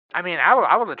I mean,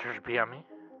 I would let Trisha pee on me.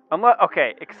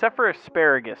 Okay, except for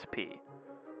asparagus pee.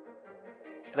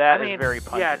 That is very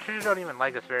pungent. Yeah, Trisha don't even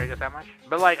like asparagus that much.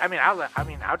 But like, I mean, I'll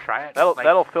try it.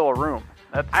 That'll fill a room.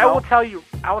 I will tell you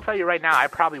right now, I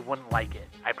probably wouldn't like it.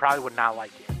 I probably would not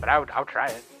like it, but I'll try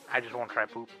it. I just won't try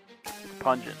poop. It's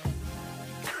pungent.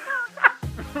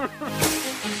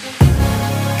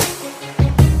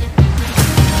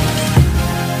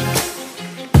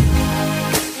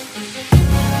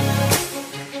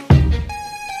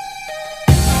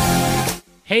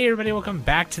 Hey everybody, welcome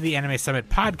back to the Anime Summit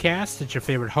podcast. It's your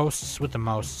favorite hosts with the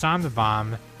most, Sam the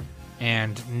Bomb,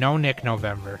 and no Nick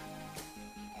November.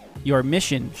 Your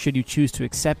mission, should you choose to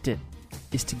accept it,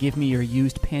 is to give me your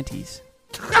used panties.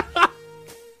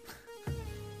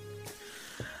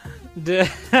 Dude,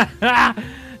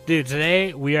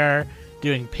 today we are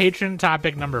doing patron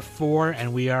topic number 4,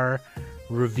 and we are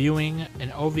reviewing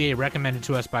an OVA recommended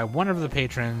to us by one of the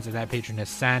patrons, and that patron is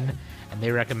Sen, and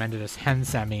they recommended us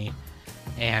Hensemi,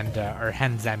 and or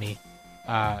Henzemi,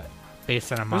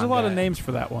 based on a manga. There's a lot of names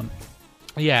for that one.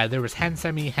 Yeah, there was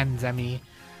Henzemi.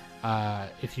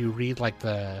 If you read like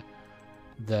the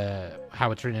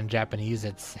how it's written in Japanese,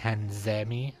 it's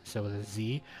Henzemi, so with a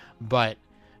Z. But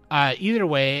either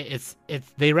way, it's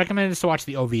they recommended us to watch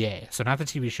the OVA, so not the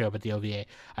TV show, but the OVA.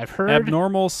 I've heard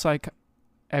Abnormal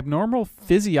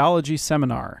Physiology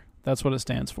Seminar. That's what it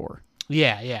stands for.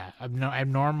 Yeah,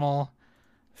 abnormal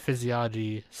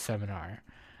physiology seminar,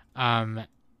 hentai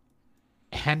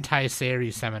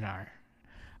series seminar.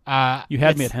 You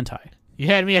had me at hentai. You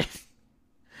had me at.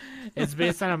 It's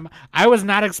based on I was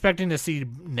not expecting to see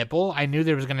nipple. I knew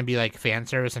there was going to be like fan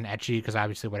service and ecchi because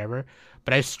obviously whatever.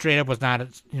 But I straight up was not,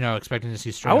 expecting to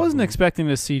see straight. I wasn't expecting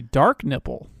to see dark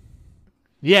nipple.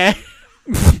 Yeah.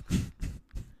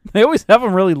 They always have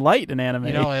them really light in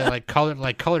anime. Like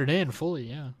colored in fully.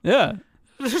 Yeah. Yeah.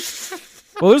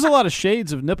 Well, there's a lot of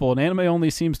shades of nipple, and anime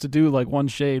only seems to do like one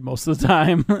shade most of the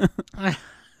time.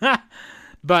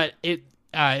 But it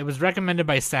was recommended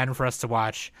by Sen for us to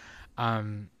watch,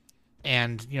 and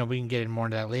we can get in more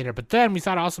into that later. But then we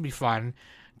thought it'd also be fun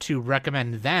to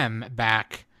recommend them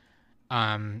back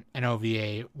an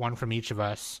OVA, one from each of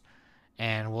us,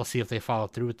 and we'll see if they follow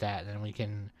through with that. Then we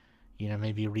can,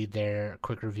 maybe read their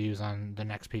quick reviews on the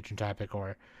next patron topic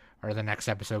or the next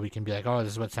episode. We can be like, oh,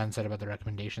 this is what Sen said about the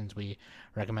recommendations. We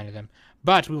recommended them.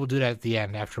 But we will do that at the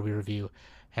end after we review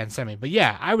Hensemi. But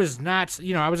yeah, I was not,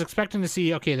 I was expecting to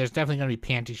see, okay, there's definitely going to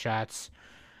be panty shots.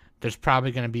 There's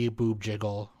probably going to be a boob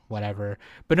jiggle, whatever.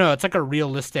 But no, it's like a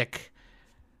realistic,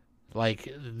 like,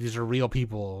 these are real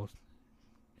people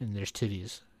and there's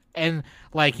titties. And,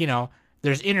 like,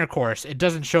 there's intercourse. It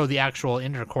doesn't show the actual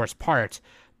intercourse part,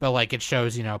 but, like, it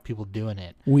shows, people doing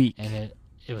it. Weak. And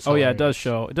it was hilarious. Yeah, it does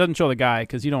show. It doesn't show the guy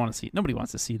because you don't want to see. Nobody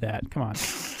wants to see that. Come on.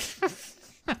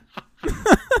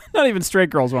 Not even straight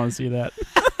girls want to see that.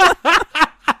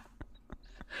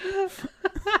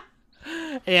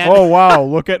 Oh wow!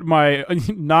 Look at my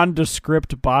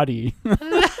nondescript body.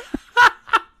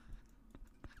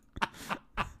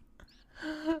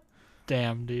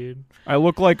 Damn, dude. I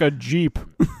look like a Jeep.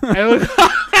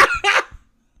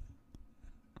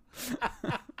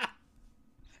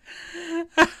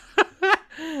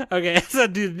 Okay, so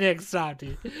dude, Nick, stop,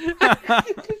 dude.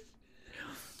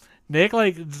 Nick,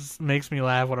 like, just makes me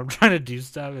laugh when I'm trying to do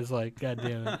stuff. It's like, god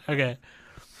damn it. Okay.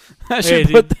 I should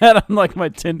put that on, like, my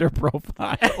Tinder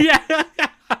profile. Yeah.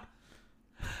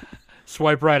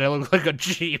 Swipe right, I look like a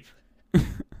Jeep.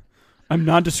 I'm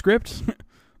nondescript.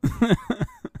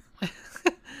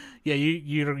 Yeah,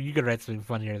 you could write something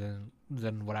funnier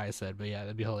than what I said, but yeah,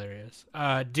 that'd be hilarious.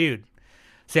 Dude.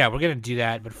 So yeah, we're gonna do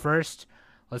that, but first,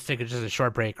 let's take just a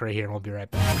short break right here, and we'll be right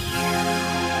back.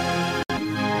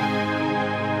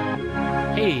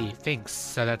 Hey, thanks.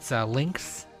 So that's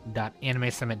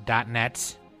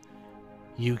links.animesummit.net.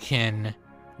 You can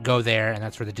go there, and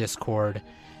that's where the Discord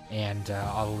and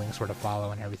all the links where to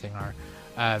follow and everything are.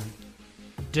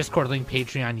 Discord link,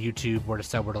 Patreon, YouTube, where to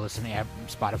sub, where to listen,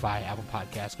 Spotify, Apple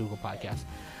Podcasts, Google Podcasts.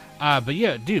 But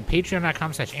yeah, dude,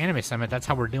 patreon.com/anime summit. That's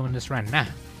how we're doing this right now.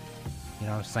 You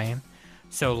know what I'm saying?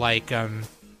 So, like,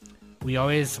 we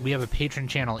have a patron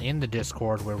channel in the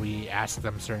Discord where we ask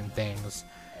them certain things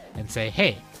and say,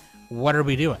 hey, what are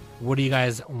we doing? What do you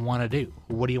guys want to do?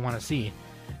 What do you want to see?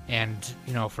 And,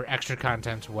 for extra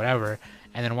content, whatever.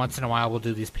 And then once in a while, we'll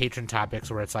do these patron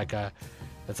topics where it's like,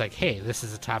 hey, this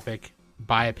is a topic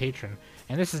by a patron.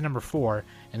 And this is number 4.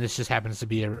 And this just happens to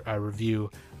be a review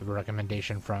of a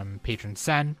recommendation from patron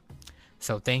Sen.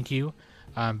 So thank you.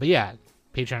 But yeah,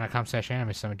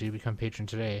 patreon.com/anime summit. Do become patron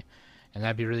today. And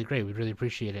that'd be really great. We'd really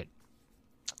appreciate it.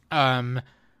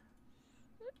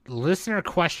 listener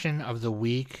question of the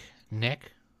week,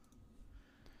 Nick.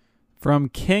 From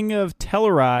King of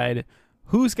Telluride,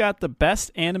 who's got the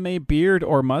best anime beard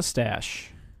or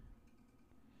mustache?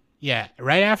 Yeah,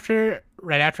 right after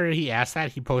he asked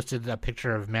that, he posted a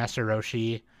picture of Master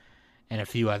Roshi and a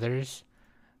few others.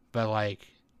 But like,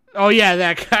 oh yeah,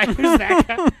 that guy. Who's that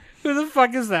guy? Who the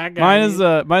fuck is that guy?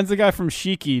 Mine's the guy from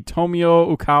Shiki,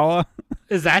 Tomio Ukawa.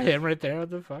 Is that him right there?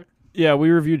 What the fuck? Yeah, we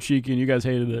reviewed Shiki and you guys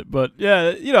hated it, but yeah,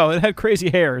 it had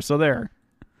crazy hair, so there.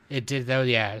 It did though.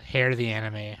 Yeah, hair the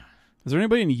anime. Is there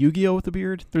anybody in Yu-Gi-Oh with a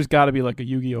beard? There's got to be like a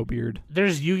Yu-Gi-Oh beard.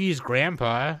 There's Yugi's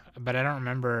grandpa, but I don't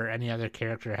remember any other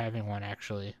character having one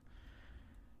actually.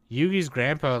 Yugi's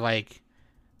grandpa like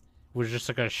was just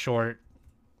like a short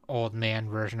old man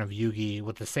version of Yugi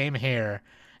with the same hair,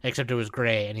 except it was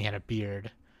gray and he had a beard.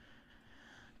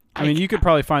 I mean, you could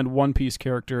probably find One Piece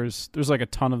characters. There's like a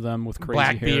ton of them with crazy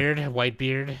black hair. beard, white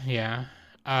beard, yeah.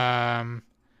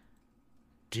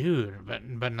 Dude, but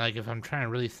like if I'm trying to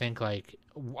really think like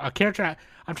a character,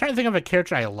 I'm trying to think of a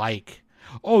character I like.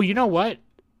 Oh, you know what?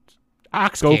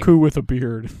 Ox King. Goku with a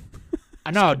beard.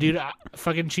 No, dude,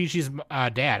 fucking Chi-Chi's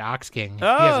dad, Ox King.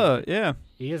 Oh, yeah.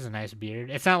 He has a nice beard.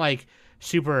 It's not like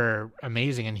super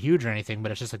amazing and huge or anything,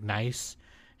 but it's just like nice.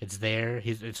 It's there.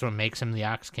 It's what makes him the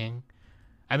Ox King.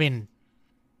 I mean,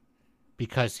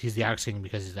 because he's the Ox King,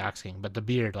 because he's the Ox King, but the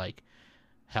beard like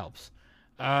helps.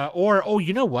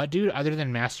 You know what, dude? Other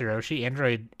than Master Roshi,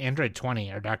 Android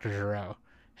 20 or Dr. Gero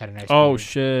had a nice. Oh beard.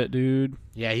 shit, dude.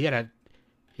 Yeah,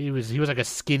 he was like a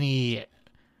skinny,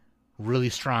 really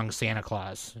strong Santa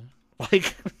Claus.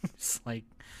 Like, it's like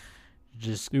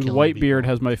just. Dude, Whitebeard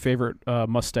has my favorite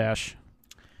mustache.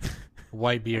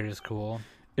 Whitebeard is cool.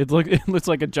 It looks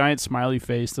like a giant smiley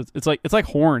face. It's like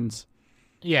horns.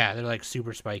 Yeah, they're like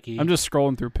super spiky. I'm just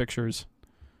scrolling through pictures.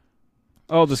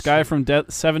 Oh, this guy from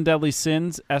Seven Deadly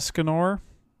Sins, Escanor.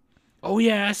 Oh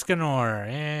yeah, Escanor.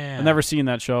 Yeah. I've never seen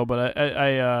that show, but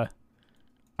I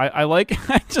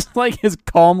I just like his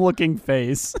calm looking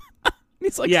face.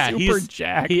 He's like super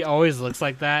jacked. He always looks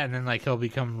like that, and then like he'll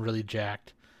become really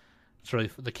jacked. It's really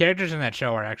the characters in that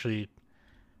show are actually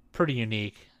pretty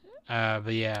unique.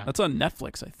 But yeah, that's on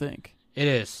Netflix, I think. It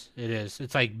is.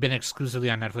 It's like been exclusively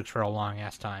on Netflix for a long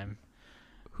ass time.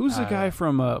 Who's the guy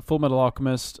from Full Metal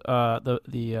Alchemist?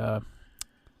 The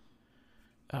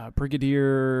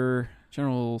Brigadier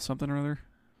General something or other.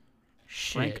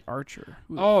 Shit. Frank Archer.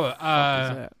 Who the fuck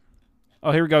is that?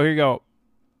 Oh, here we go.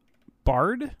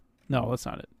 Bard? No, that's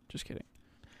not it. Just kidding.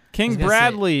 King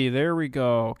Bradley. There we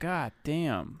go. God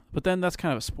damn. But then that's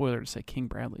kind of a spoiler to say King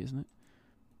Bradley, isn't it?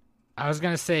 I was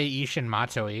gonna say Ishin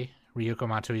Matoi, Ryuko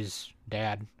Matoi's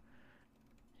dad.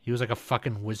 He was like a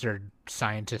fucking wizard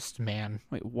scientist man.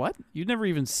 Wait, what? You never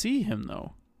even see him,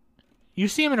 though. You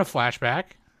see him in a flashback.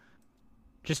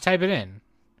 Just type it in.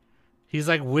 He's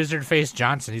like Wizard Face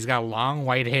Johnson. He's got long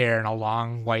white hair and a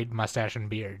long white mustache and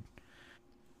beard.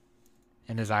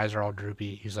 And his eyes are all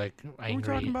droopy. He's like angry. What are we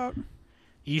talking about?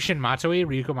 Ishin Matoi,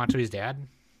 Ryuko Matoi's dad.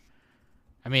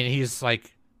 I mean, he's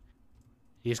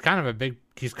kind of a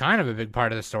big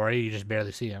part of the story. You just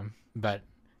barely see him, but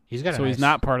he's got. He's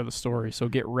not part of the story. So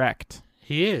get wrecked.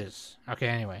 He is. Okay.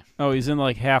 Anyway. Oh, he's in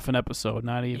like half an episode,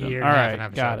 not even. All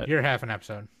right, got it. You're half an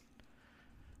episode.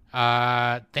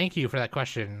 Thank you for that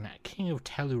question, King of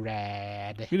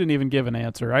Telluride. You didn't even give an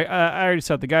answer. I already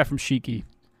said the guy from Shiki.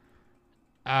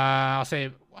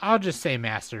 I'll just say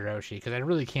Master Roshi because I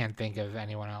really can't think of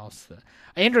anyone else.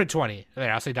 Android 20.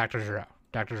 There, I'll say Dr. Gero.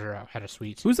 Dr. Gero had a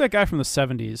sweet. Who's that guy from the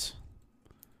 70s?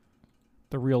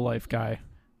 The real life guy.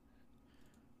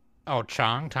 Oh,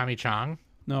 Tommy Chong?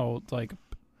 No, like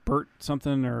Burt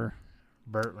something or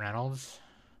Burt Reynolds.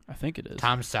 I think it is.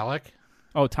 Tom Selleck.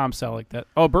 Oh, Tom Selleck.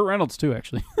 Burt Reynolds too,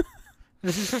 actually.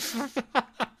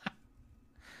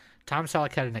 Tom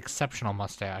Selleck had an exceptional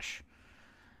mustache.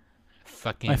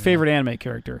 My favorite anime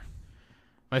character.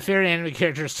 My favorite anime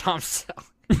character is Tom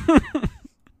Selleck.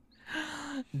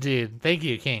 Dude, thank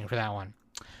you, King, for that one.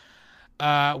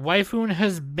 Waifu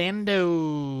Husbando.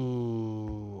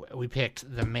 We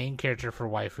picked the main character for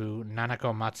Waifu,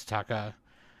 Nanako Matsutaka.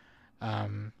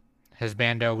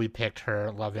 Husbando, we picked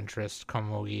her love interest,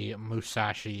 Komugi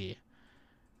Musashi.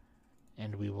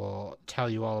 And we will tell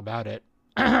you all about it.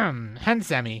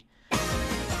 Hensemi.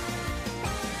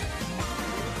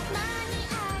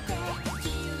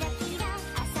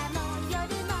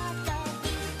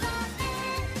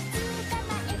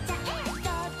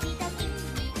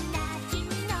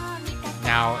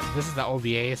 Now, this is the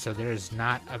OVA, so there is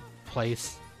not a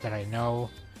place that I know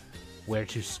where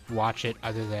to watch it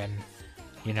other than,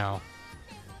 yo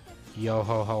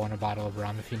ho ho and a bottle of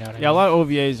rum, if you know what I mean. Yeah, a lot of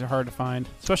OVAs are hard to find,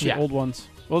 especially old ones.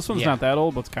 Well, this one's not that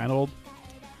old, but it's kind of old.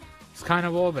 It's kind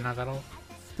of old, but not that old.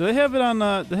 Do they have it on?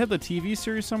 They have the TV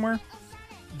series somewhere.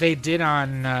 They did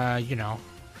on, Yo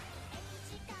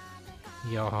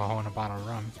Ho Ho and a Bottle of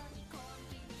Rum.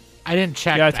 I didn't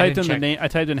check. Yeah, I typed in the name. I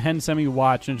typed in Hen Semi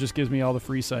Watch, and it just gives me all the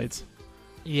free sites.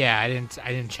 Yeah, I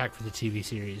didn't check for the TV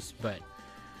series, but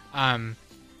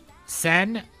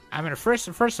Sen. I'm gonna first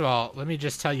of all, let me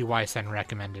just tell you why Sen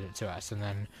recommended it to us, and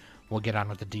then we'll get on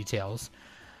with the details.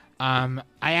 I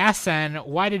asked Sen,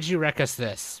 why did you rec us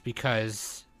this?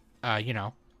 Because,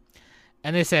 and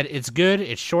they said it's good,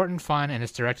 it's short and fun, and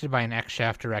it's directed by an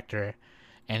ex-Shaft director,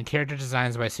 and character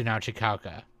designs by Sunao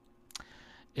Chikauka.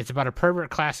 It's about a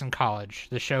pervert class in college.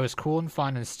 The show is cool and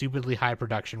fun and stupidly high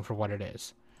production for what it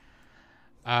is.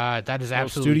 That is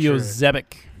absolutely Studio true.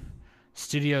 Zebic.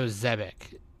 Studio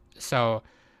Zebic. So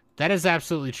that is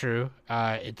absolutely true.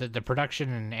 The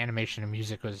production and animation and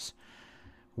music was,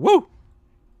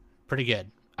 pretty good.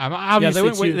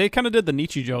 Obviously, they kind of did the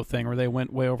Nichijou thing, where they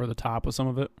went way over the top with some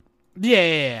of it.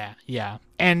 Yeah.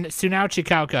 And Sunao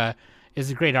Chikauka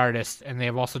is a great artist, and they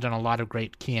have also done a lot of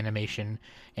great key animation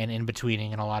and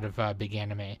in-betweening and a lot of big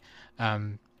anime.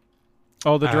 The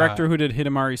director who did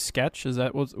Hidamari's Sketch, is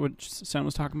that what Sen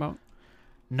was talking about?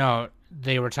 No,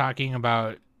 they were talking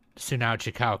about Sunao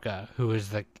Chikauka, who is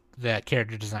the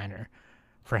character designer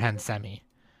for Hen Semi.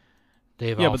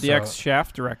 But the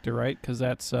ex-Shaft director, right? Because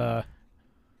that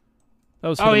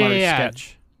was Hidamari's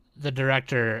Sketch. The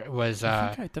director was did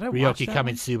I watch Ryoki that one?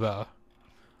 Kamitsubo.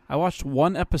 I watched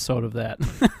one episode of that.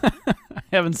 I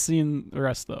haven't seen the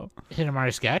rest, though.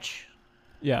 Hidamari Sketch?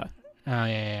 Yeah. Oh,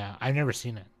 yeah. I've never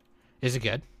seen it. Is it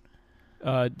good?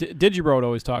 Digibro would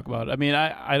always talk about it. I mean,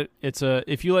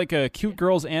 if you like a cute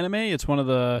girls anime, it's kind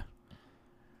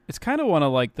of one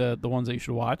of like the ones that you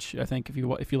should watch. I think if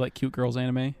you like cute girls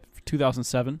anime,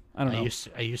 2007. I don't know.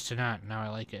 I used to not. Now I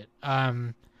like it.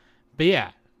 But yeah.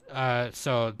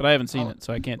 But I haven't seen it,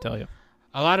 so I can't tell you.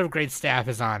 A lot of great staff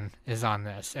is on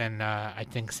this, and I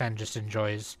think Sen just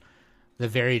enjoys the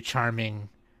very charming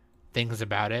things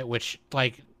about it. Which,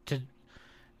 like,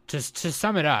 to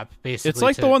sum it up, basically, it's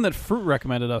like the one that Fruit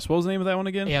recommended us. What was the name of that one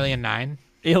again? Alien 9.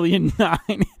 Alien 9.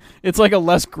 It's like a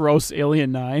less gross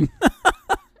Alien 9.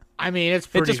 I mean, it's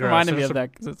pretty gross. It just reminded me of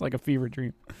that because it's like a fever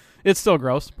dream. It's still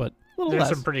gross, but a little less.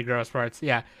 There's some pretty gross parts,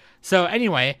 yeah. So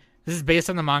anyway, this is based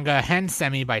on the manga Hen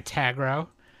Semi by Tagro,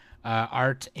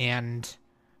 art and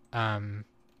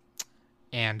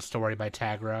story by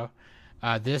Tagro.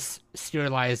 This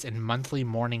serialized in Monthly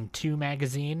Morning 2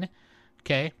 magazine.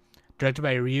 Okay, directed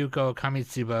by Ryuko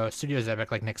Kamitsubo, Studio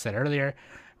Zebic, like Nick said earlier.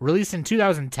 Released in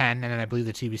 2010, and then I believe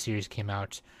the TV series came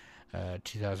out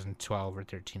 2012 or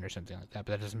 13 or something like that,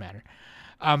 but that doesn't matter.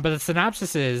 But the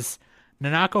synopsis is,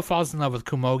 Nanako falls in love with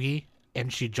Kumogi,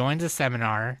 and she joins a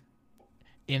seminar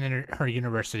in her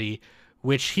university,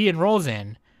 which he enrolls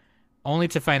in, only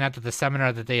to find out that the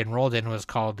seminar that they enrolled in was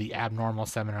called the Abnormal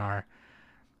Seminar,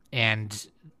 and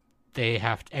they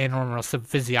have Abnormal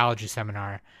Physiology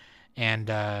Seminar,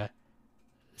 and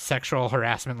sexual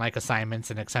harassment-like assignments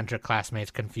and eccentric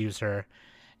classmates confuse her,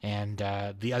 and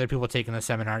the other people taking the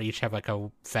seminar each have like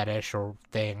a fetish or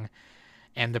thing,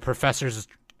 and the professor's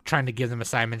trying to give them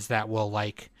assignments that will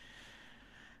like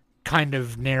kind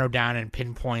of narrow down and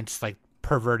pinpoints like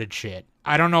perverted shit.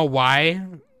 I don't know why.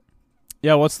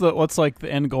 Yeah, what's like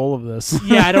the end goal of this?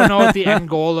 Yeah, I don't know what the end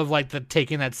goal of like the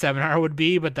taking that seminar would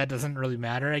be, but that doesn't really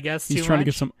matter, I guess. He's trying to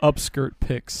get some upskirt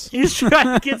pics. He's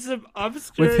trying to get some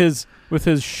upskirt with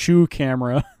his shoe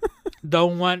camera.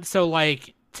 So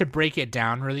like to break it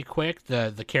down really quick,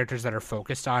 the characters that are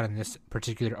focused on in this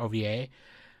particular OVA,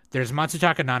 there's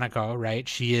Matsutaka Nanako, right?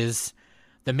 She is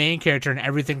the main character, and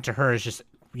everything to her is just,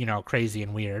 crazy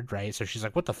and weird, right? So she's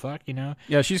like, what the fuck,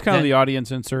 Yeah, she's kind of the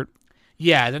audience insert.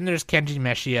 Yeah, then there's Kenji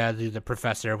Meshiya, the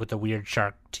professor with the weird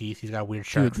shark teeth. He's got a weird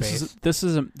shark face.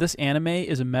 This anime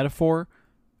is a metaphor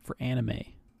for anime.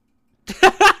 Because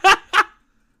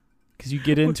you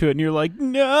get into it and you're like,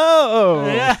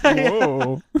 no.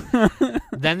 Whoa.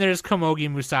 Then there's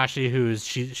Komogi Musashi, who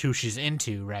she's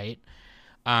into, right?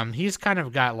 He's kind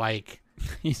of got like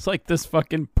he's like this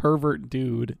fucking pervert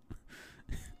dude.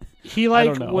 He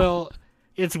like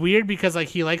it's weird because like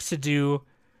he likes to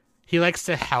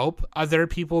help other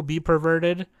people be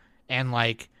perverted and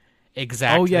like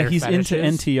exact. Oh yeah, their he's fetishes.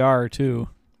 into NTR too.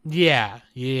 Yeah,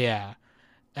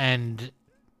 and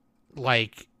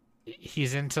like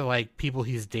he's into like people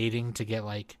he's dating to get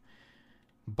like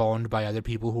boned by other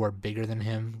people who are bigger than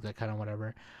him. That kind of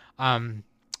whatever. Then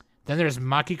there's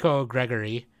Makiko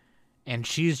Gregory, and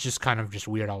she's just kind of just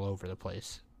weird all over the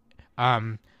place.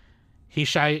 Hishiyasu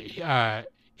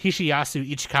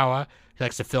Ichikawa, he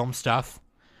likes to film stuff.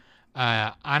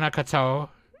 Anakato,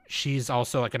 she's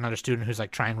also like another student who's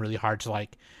like trying really hard to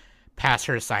like pass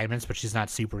her assignments, but she's not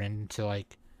super into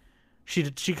like she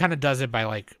kind of does it by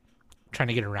like trying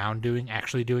to get around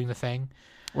actually doing the thing.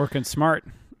 Working smart.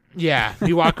 Yeah,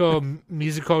 Miwako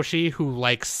Mizukoshi, who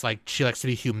she likes to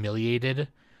be humiliated,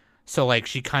 so like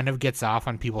she kind of gets off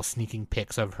on people sneaking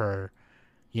pics of her,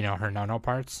 her no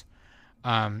parts.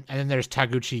 And then there's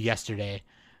Taguchi Yesterday.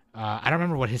 I don't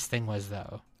remember what his thing was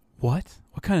though. What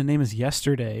kind of name is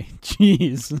Yesterday?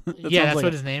 Jeez. That's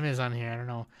what his name is on here.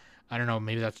 I don't know.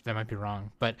 Maybe that might be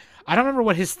wrong, but I don't remember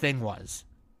what his thing was.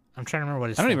 I'm trying to remember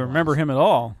what his. I don't even remember him at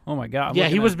all. Oh my god. Yeah,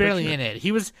 he was barely in it.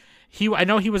 I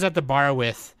know he was at the bar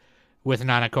with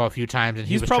Nanako a few times, and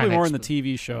he's probably more in the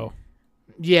TV show.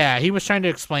 Yeah, he was trying to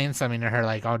explain something to her,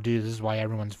 like, "Oh, dude, this is why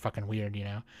everyone's fucking weird,"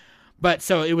 But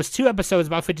so it was 2 episodes,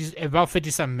 about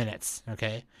 50-some minutes.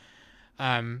 Okay.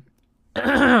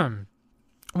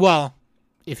 Well,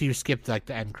 if you skipped like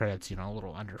the end credits, a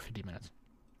little under 50 minutes.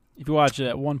 If you watch it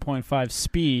at 1.5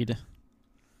 speed,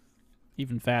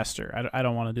 even faster. I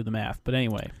don't want to do the math, but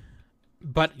anyway.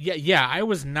 But yeah, I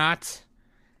was not.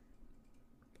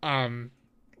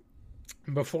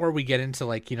 Before we get into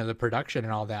like the production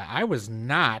and all that, I was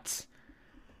not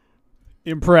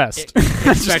impressed.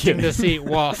 Expecting to see.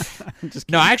 Well,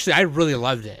 no, actually, I really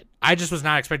loved it. I just was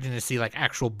not expecting to see like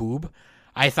actual boob.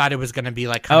 I thought it was going to be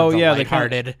like kind of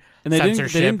lighthearted and they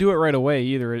didn't do it right away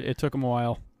either. It took them a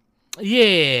while.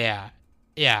 Yeah.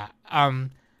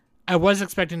 I was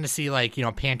expecting to see like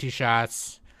panty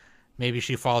shots. Maybe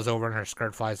she falls over and her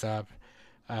skirt flies up.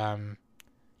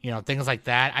 Things like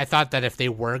that. I thought that if they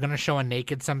were going to show a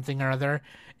naked something or other,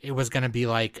 it was going to be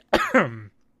like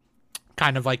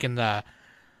kind of like in the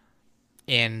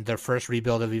first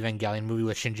rebuild of Evangelion movie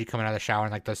with Shinji coming out of the shower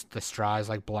and like the straw is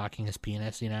like blocking his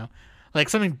penis, like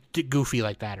something goofy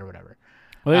like that or whatever.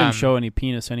 Well, they didn't show any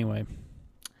penis anyway.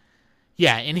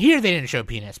 Yeah, and here they didn't show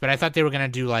penis, but I thought they were going to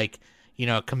do like,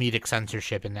 comedic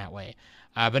censorship in that way.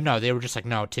 But no, they were just like,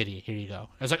 no, titty, here you go.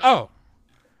 I was like, oh,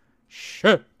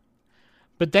 shit.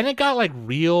 But then it got like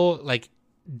real, like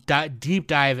deep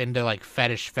dive into like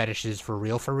fetishes for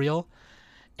real.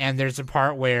 And there's a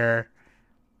part where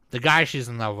the guy she's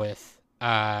in love with,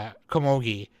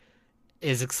 Komogi,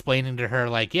 is explaining to her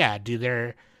like, yeah,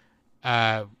 dude,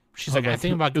 she's like, I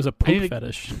think about it was a poop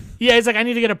fetish. Yeah, he's like, I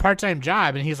need to get a part-time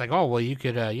job, and he's like, oh, well, you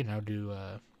could, do.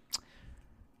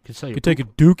 Could take a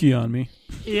dookie on me.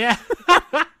 Yeah.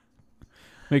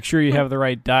 Make sure you have the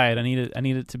right diet. I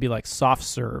need it to be like soft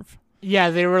serve.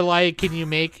 Yeah, they were like, can you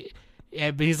make?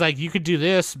 Yeah, but he's like, you could do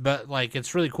this, but like,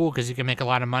 it's really cool because you can make a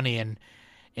lot of money in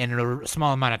a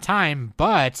small amount of time,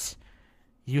 but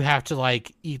you have to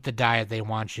like eat the diet they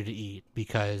want you to eat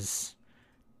because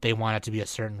they want it to be a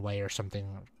certain way or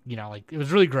something. Like it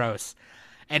was really gross.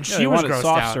 And she was grossed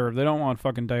soft out. Serve. They don't want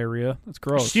fucking diarrhea. That's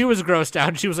gross. She was grossed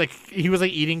out. She was like, he was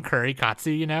like eating curry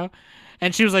katsu,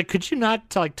 and she was like, could you not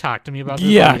talk to me about this?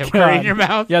 Yeah, you have curry in your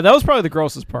mouth. Yeah, that was probably the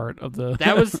grossest part of the.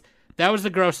 That was the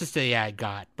grossest thing I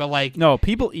got. But like, no,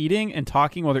 people eating and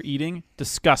talking while they're eating,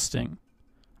 disgusting.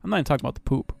 I'm not even talking about the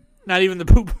poop. Not even the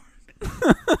poop.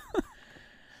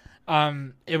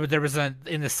 There was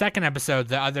in the second episode,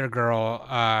 the other girl,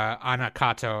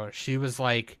 Anakato, she was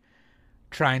like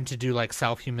trying to do like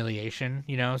self-humiliation,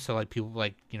 so like people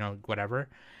like, whatever.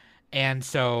 And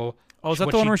so is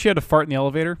that the one where she had to fart in the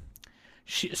elevator?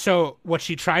 So what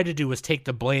she tried to do was take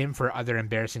the blame for other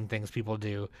embarrassing things people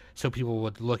do, so people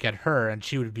would look at her and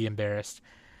she would be embarrassed.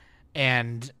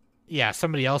 And yeah,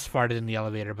 somebody else farted in the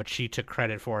elevator, but she took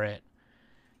credit for it.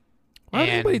 Why does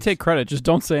anybody take credit? Just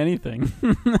don't say anything.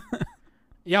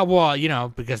 Yeah, well,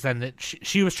 because then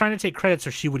she was trying to take credit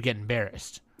so she would get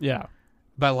embarrassed. Yeah.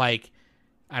 But like,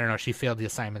 I don't know, she failed the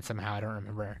assignment somehow. I don't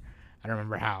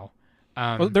remember how.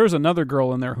 Well, there was another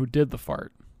girl in there who did the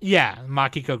fart. Yeah,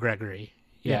 Makiko Gregory.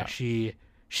 Yeah.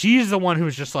 She's the one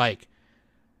who's just like,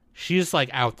 she's like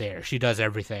out there. She does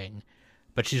everything,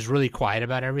 but she's really quiet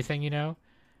about everything, And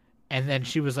then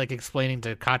she was like explaining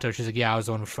to Kato, she's like, yeah, I was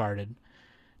the one who farted.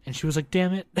 And she was like,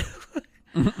 damn it.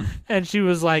 And she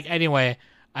was like, anyway,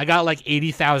 I got like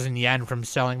 80,000 yen from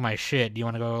selling my shit. Do you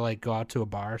want to go out to a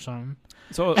bar or something?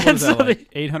 So what was that, like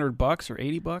 $800 or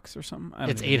 $80 or something?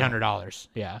 It's $800.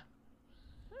 Yeah.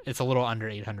 It's a little under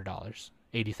 $800.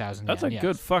 80,000 yen. That's a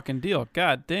good fucking deal.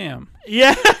 God damn.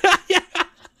 Yeah.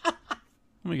 Let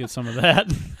me get some of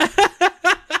that.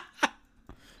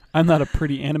 I'm not a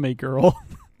pretty anime girl.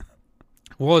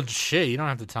 Well, shit, you don't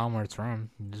have to tell them where it's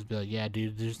from. You just be like, yeah,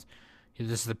 dude, this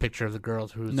is the picture of the girl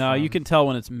who's No, you can tell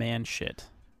when it's man shit.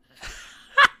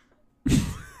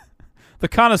 The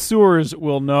connoisseurs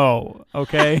will know,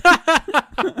 okay?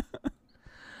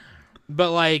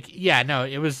 But like, yeah, no,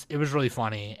 it was really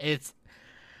funny.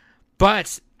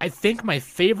 But I think my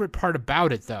favorite part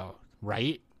about it, though,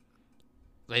 right?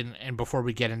 And before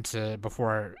we get into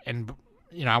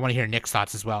I want to hear Nick's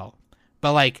thoughts as well.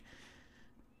 But like,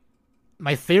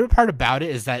 my favorite part about it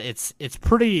is that it's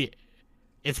pretty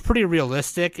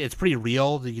realistic. It's pretty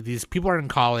real. These people are in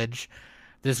college.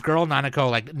 This girl Nanako,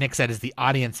 like Nick said, is the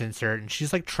audience insert, and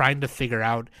she's like trying to figure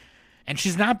out, and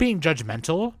she's not being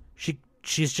judgmental.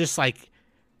 She's just like,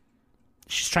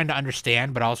 she's trying to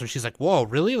understand, but also she's like, whoa,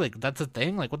 really? Like, that's a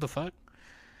thing? Like, what the fuck?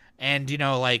 And,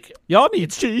 like... Y'all need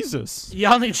Jesus.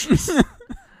 Y'all need Jesus.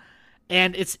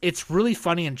 And it's really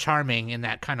funny and charming in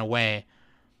that kind of way.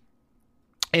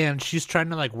 And she's trying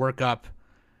to, like, work up,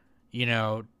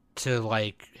 to,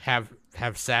 like, have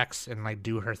sex and, like,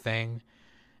 do her thing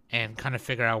and kind of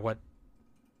figure out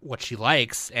what she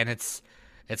likes. And it's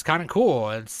kind of cool.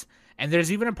 And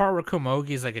there's even a part where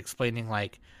Komogi's, like, explaining,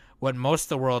 like, what most of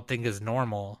the world think is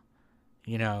normal,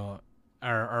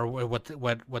 or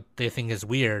what they think is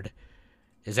weird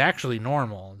is actually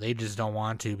normal. They just don't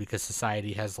want to because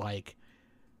society has, like,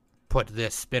 put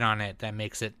this spin on it that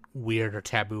makes it weird or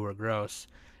taboo or gross.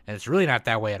 And it's really not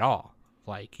that way at all.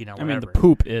 Like, whatever. I mean, the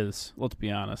poop is, let's be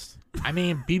honest. I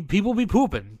mean, people be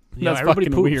pooping. That's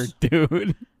everybody fucking poops. weird,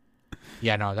 dude.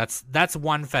 Yeah, no, that's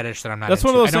one fetish that I'm not That's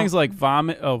into. one of those things like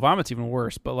vomit. Oh, vomit's even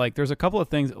worse. But, like, there's a couple of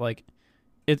things that, like,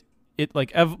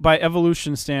 by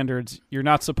evolution standards, you're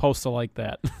not supposed to like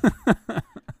that.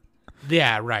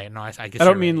 Yeah, right. No, I guess I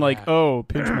don't mean right, like, oh,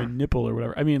 pinch my nipple or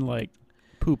whatever. I mean like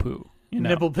poo-poo.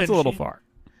 Nipple pinch. It's a little far.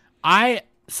 I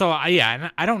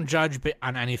don't judge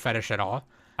on any fetish at all.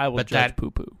 I will judge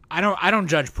poo-poo. I don't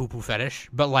judge poo-poo fetish,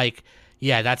 but like,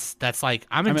 yeah, that's like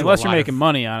I'm into. Unless you're making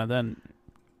money on it, then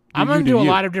I'm gonna do a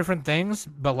lot of different things,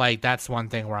 but like that's one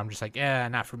thing where I'm just like, yeah,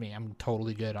 not for me. I'm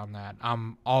totally good on that.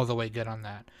 I'm all the way good on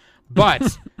that.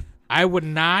 But I would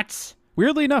not.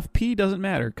 Weirdly enough, pee doesn't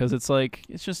matter because it's like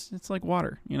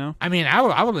water, I mean, I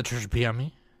would let Trisha pee on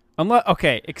me.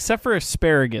 Except for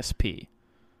asparagus pee.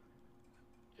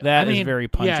 That is very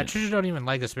pungent. Yeah, Trisha don't even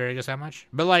like asparagus that much.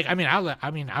 But like,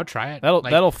 I'll try it.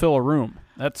 That'll fill a room.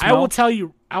 I will tell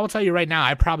you right now,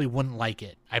 I probably wouldn't like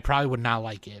it. I probably would not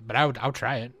like it, but I'll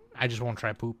try it. I just won't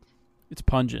try poop. It's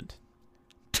pungent.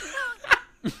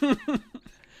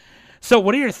 So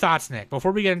what are your thoughts, Nick?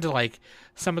 Before we get into like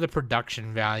some of the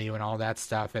production value and all that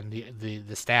stuff and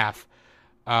the staff,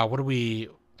 what are you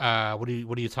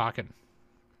talking?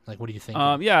 Like, what do you think?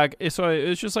 Yeah, so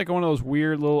it's just like one of those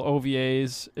weird little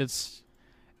OVAs.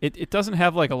 It doesn't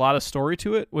have like a lot of story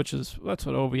to it, that's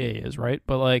what OVA is, right?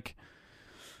 But like,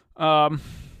 I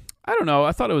don't know.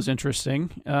 I thought it was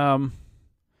interesting.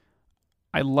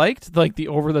 I liked like the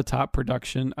over the top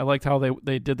production. I liked how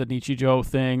they did the Nichijou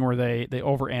thing where they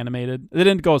over animated. They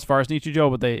didn't go as far as Nichijou,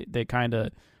 but they kind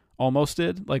of almost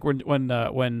did. Like when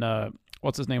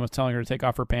what's his name was telling her to take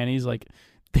off her panties, like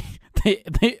they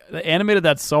animated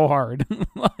that so hard.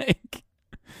 Like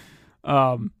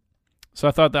so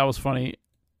I thought that was funny.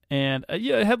 And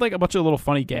yeah, it had like a bunch of little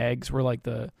funny gags where like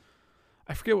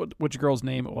I forget which girl's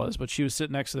name it was, but she was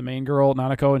sitting next to the main girl,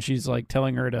 Nanako, and she's like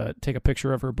telling her to take a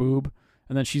picture of her boob.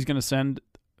 And then she's going to send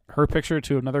her picture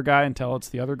to another guy and tell it's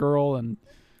the other girl. And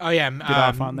get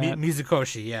off on that.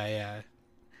 Mizukoshi, yeah.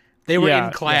 They were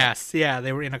in class. Yeah,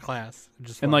 they were in a class.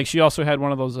 And like she also had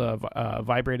one of those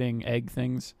vibrating egg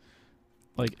things.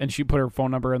 Like, and she put her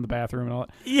phone number in the bathroom and all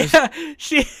that. Yeah,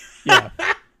 yeah.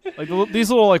 Like these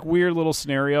little like weird little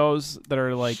scenarios that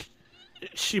are like.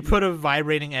 She put a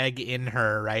vibrating egg in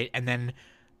her, right? And then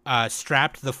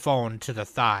strapped the phone to the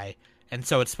thigh. And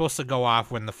so it's supposed to go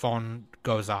off when the phone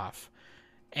goes off.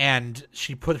 And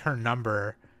she put her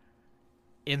number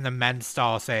in the men's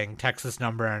stall saying, text this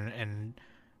number and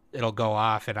it'll go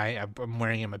off. And I'm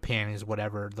wearing in my panties,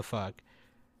 whatever the fuck.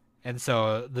 And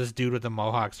so this dude with the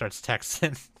mohawk starts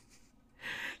texting.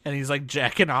 And he's like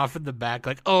jacking off in the back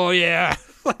like, oh yeah,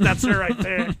 that's her right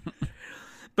there.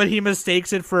 But he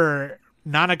mistakes it for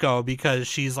Nanako because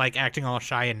she's like acting all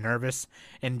shy and nervous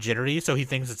and jittery. So he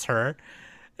thinks it's her.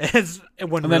 And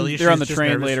then really they're on the she's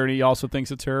train nervous. later, and he also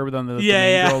thinks it's her. But then the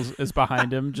main girl is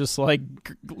behind him, just like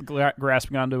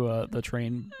grasping onto the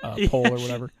train pole or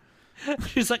whatever.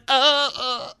 She's like,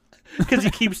 because he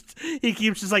keeps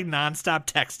just like nonstop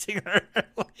texting her.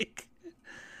 Like,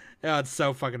 oh, it's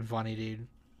so fucking funny, dude.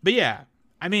 But yeah,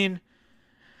 I mean,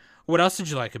 what else did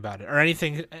you like about it, or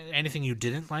anything you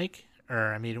didn't like,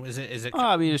 or I mean, is it?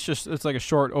 I mean, it's like a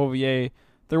short OVA.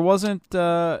 There wasn't.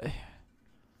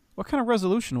 What kind of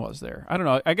resolution was there? I don't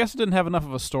know. I guess it didn't have enough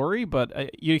of a story,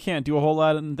 but you can't do a whole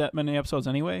lot in that many episodes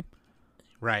anyway.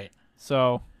 Right.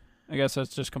 So I guess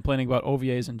that's just complaining about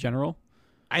OVAs in general.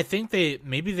 I think they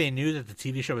knew that the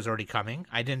TV show was already coming.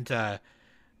 I didn't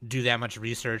do that much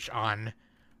research on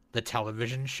the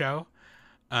television show,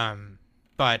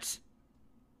 but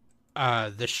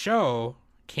the show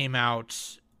came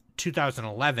out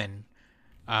 2011,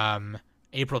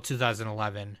 April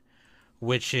 2011,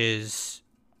 which is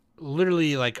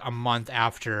literally like a month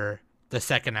after the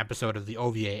second episode of the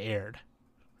OVA aired.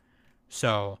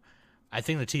 So I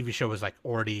think the TV show was like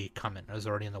already coming. It was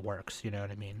already in the works. You know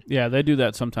what I mean? Yeah, they do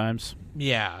that sometimes.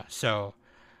 Yeah. So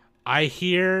I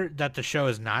hear that the show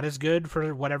is not as good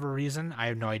for whatever reason. I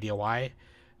have no idea why.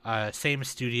 Same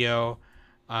studio,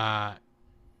 not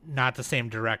the same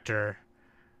director,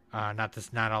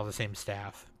 not all the same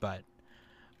staff, but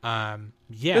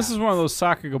yeah. This is one of those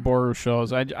Sakagaboru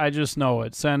shows. I just know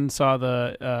it. Sen saw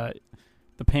the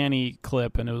panty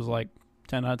clip and it was like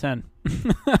 10 out of 10.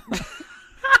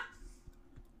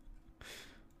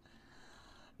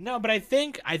 No, but I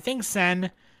think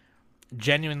Sen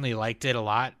genuinely liked it a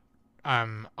lot.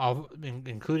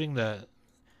 Including the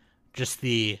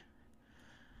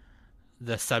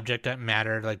subject that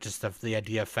mattered, like just the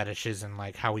idea of fetishes and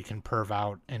like how we can perv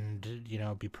out and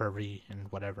be pervy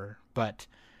and whatever. But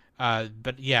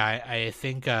yeah, I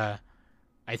think of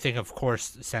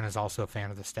course Sen is also a fan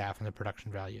of the staff and the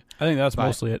production value. I think that's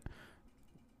mostly it.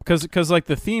 Because like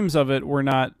the themes of it were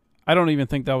not. I don't even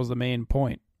think that was the main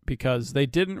point because they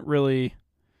didn't really.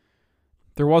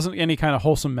 There wasn't any kind of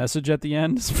wholesome message at the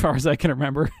end, as far as I can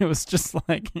remember. It was just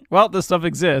like, well, this stuff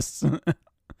exists. It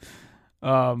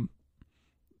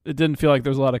didn't feel like there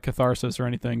was a lot of catharsis or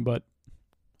anything, but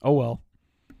oh well.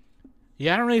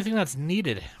 Yeah, I don't really think that's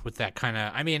needed with that kind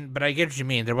of... I mean, but I get what you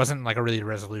mean. There wasn't like a really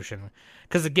resolution.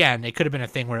 Because again, it could have been a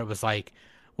thing where it was like,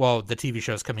 well, the TV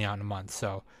show's coming out in a month,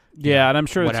 so... Yeah, and I'm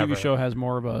sure whatever. The TV show has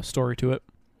more of a story to it.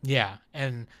 Yeah,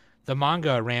 and the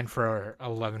manga ran for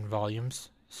 11 volumes,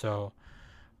 so...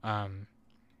 who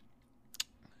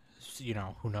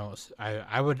knows?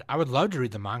 I would love to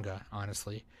read the manga,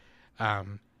 honestly. But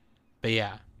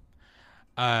yeah.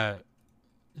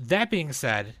 That being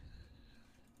said,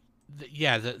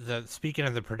 the speaking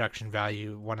of the production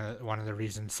value, one of the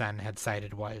reasons Sen had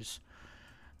cited was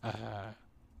Sunao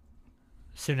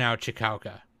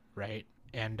Chikauka, right?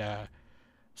 And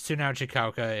Sunao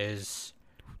Chikauka is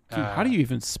dude, how do you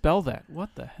even spell that?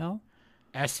 What the hell?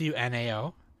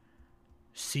 Sunao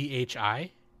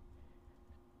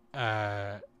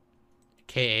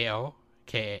Kaoka.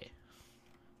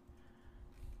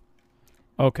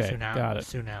 Okay, got it.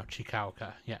 Sunao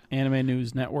Chikauka, yeah. Anime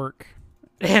News Network.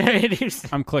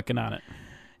 I'm clicking on it.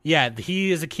 Yeah,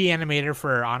 he is a key animator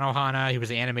for Anohana. He was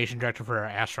the animation director for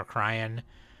Astral Cryon,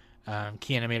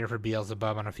 key animator for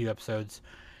Beelzebub on a few episodes.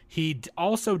 He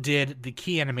also did the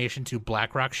key animation to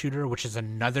Black Rock Shooter, which is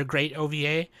another great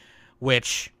OVA,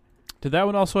 which... Did that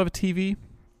one also have a TV?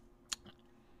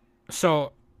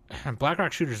 So, Black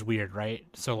Rock Shooter is weird, right?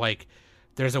 So, like,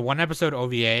 there's a one-episode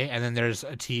OVA, and then there's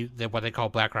what they call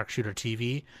Black Rock Shooter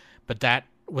TV, but that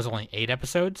was only 8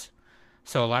 episodes.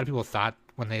 So a lot of people thought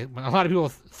when they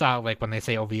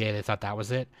say OVA, they thought that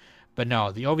was it. But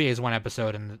no, the OVA is 1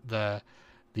 episode, and the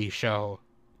show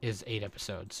is 8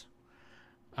 episodes.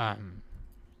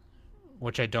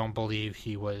 Which I don't believe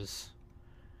he did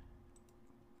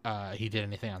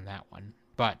anything on that one,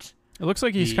 but it looks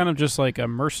like he's kind of just like a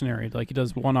mercenary. Like he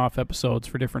does one-off episodes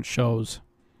for different shows.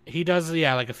 He does,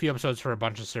 yeah, like a few episodes for a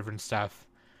bunch of different stuff.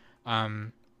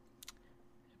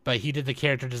 But he did the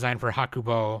character design for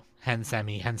Hakubo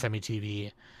Hensemi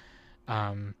TV.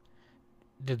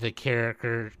 Did the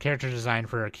character design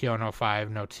for Kyono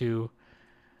 5 no 2.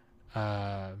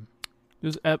 It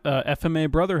was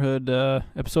FMA Brotherhood,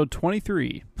 episode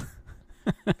 23.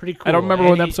 Pretty cool. I don't remember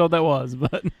what episode that was,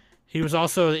 but... He was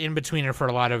also the in-betweener for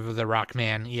a lot of the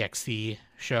Rockman EXE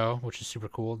show, which is super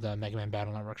cool, the Mega Man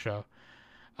Battle Network show.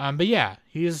 But yeah,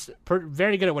 he is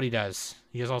very good at what he does.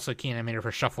 He is also a key animator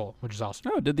for Shuffle, which is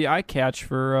awesome. Oh, did the eye catch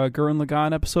for Gurren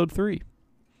Lagann episode 3.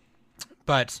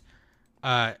 But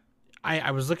I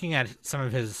was looking at some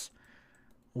of his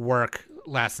work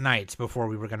last night before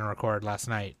we were going to record last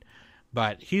night.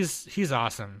 But he's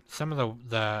awesome. Some of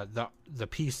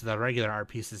the regular art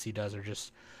pieces he does are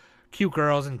just cute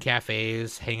girls in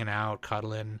cafes, hanging out,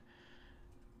 cuddling,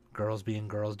 girls being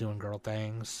girls, doing girl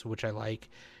things, which I like.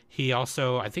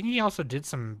 I think he also did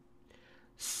some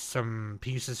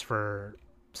pieces for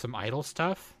some Idol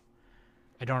stuff.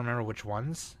 I don't remember which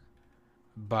ones,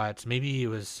 but maybe it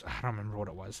was, I don't remember what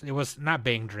it was. It was not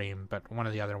Bang Dream, but one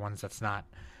of the other ones that's not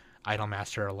Idol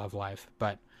Master or Love Live.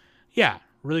 But yeah,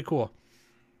 really cool.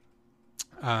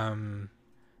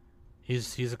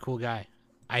 He's a cool guy.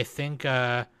 I think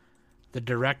the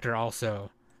director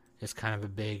also is kind of a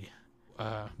big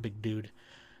big dude.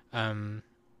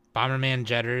 Bomberman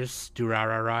Jetters,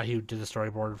 Durarara, he did the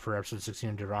storyboard for episode 16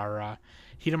 of Durarara.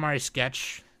 Hidamari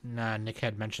Sketch, Nick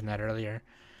had mentioned that earlier.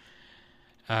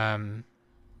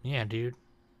 Yeah, dude.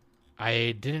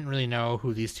 I didn't really know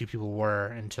who these two people were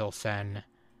until Sen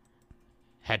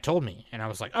had told me, and I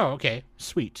was like, oh, okay,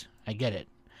 sweet, I get it.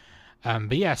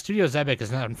 But yeah, Studio Xebec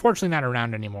is unfortunately not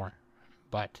around anymore.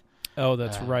 But oh,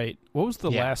 that's right. What was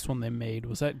the last one they made?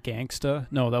 Was that Gangsta?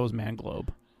 No, that was Manglobe.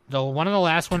 One of the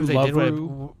last ones they did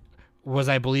was,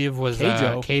 I believe, was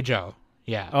Keijo.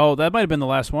 Yeah. Oh, that might have been the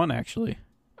last one, actually.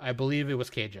 I believe it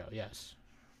was Keijo, yes.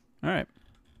 All right.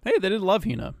 Hey, they did Love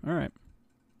Hina. All right.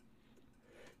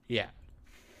 Yeah.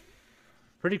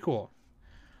 Pretty cool.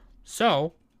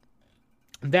 So,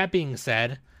 that being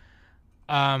said,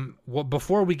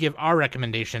 before we give our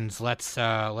recommendations, let's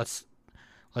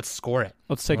score it.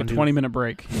 Let's take a 20-minute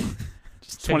break.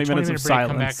 Just 20 minutes of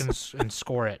silence. Come back and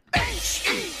score it.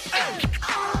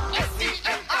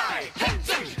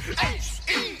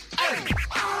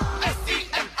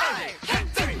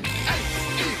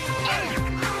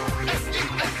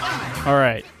 All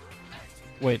right.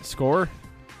 Wait, score?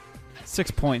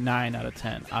 6.9 out of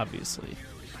 10, obviously.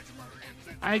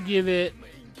 I give it.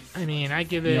 You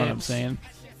know what I'm saying?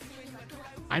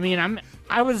 Look. You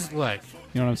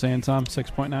know what I'm saying, Tom?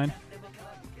 6.9?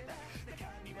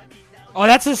 Oh,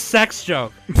 that's a sex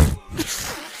joke.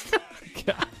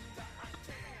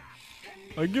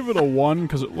 I give it a 1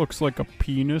 because it looks like a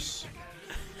penis.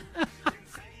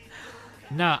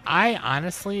 No, I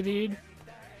honestly, dude.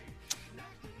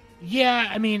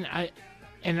 Yeah,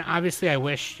 and obviously I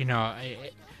wish,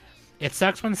 it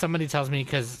sucks when somebody tells me,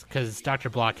 because Dr.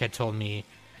 Block had told me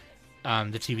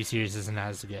the TV series isn't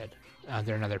as good.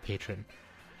 They're another patron.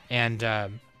 And that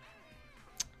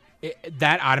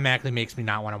automatically makes me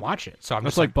not want to watch it. So I'm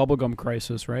That's just like Bubblegum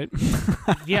Crisis, right?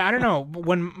 Yeah, I don't know.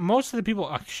 When most of the people...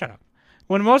 Oh, shut up.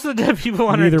 When most of the people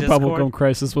on Neither our Discord... Bubblegum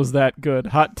Crisis was that good.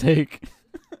 Hot take.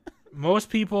 Most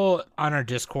people on our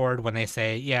Discord, when they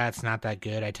say, yeah, it's not that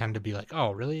good, I tend to be like,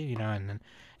 oh, really? And then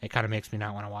it kind of makes me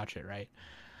not want to watch it, right?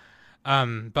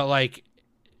 But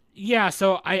yeah,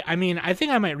 so I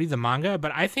think I might read the manga,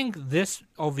 but I think this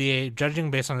OVA,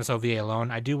 judging based on this OVA alone,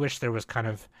 I do wish there was kind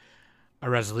of a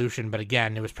resolution, but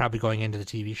again, it was probably going into the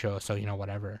TV show, so,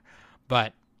 whatever.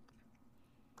 But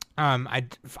I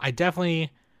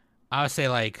definitely, I would say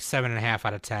 7.5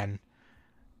 out of 10.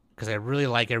 Because I really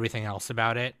like everything else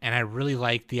about it, and I really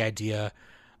like the idea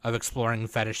of exploring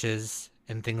fetishes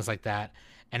and things like that.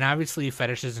 And obviously,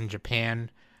 fetishes in Japan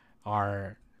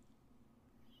are,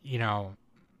 they're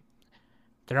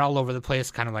all over the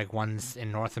place, kind of like ones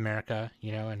in North America,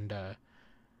 and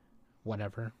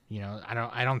whatever.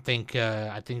 I don't think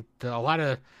I think a lot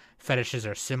of fetishes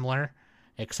are similar,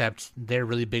 except they're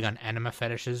really big on enema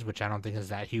fetishes, which I don't think is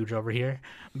that huge over here.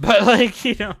 But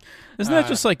isn't that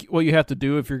just what you have to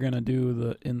do if you're gonna do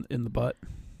the in the butt?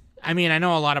 I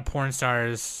know a lot of porn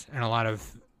stars and a lot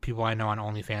of people I know on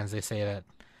OnlyFans, they say that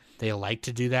they like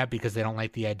to do that because they don't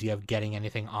like the idea of getting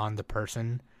anything on the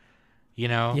person.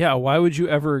 Yeah, why would you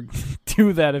ever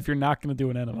do that if you're not gonna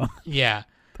do an enema? Yeah,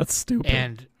 that's stupid.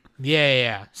 And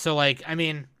yeah. So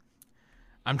I'm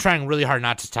trying really hard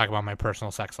not to talk about my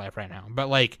personal sex life right now,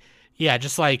 but I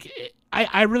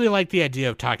really like the idea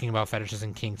of talking about fetishes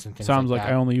and kinks and things. Sounds like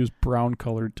that. I only use brown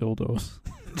colored dildos.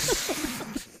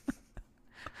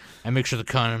 I make sure the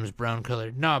condom is brown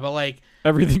colored. No, but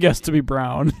everything has to be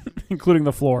brown, including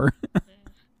the floor.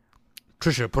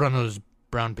 Trisha, put on those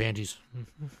brown panties.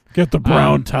 Get the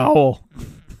brown towel.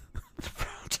 The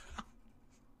brown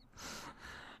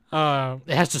towel.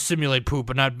 It has to simulate poop,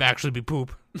 but not actually be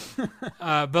poop.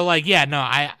 But yeah, no,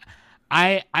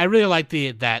 I really like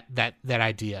that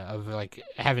idea of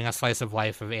having a slice of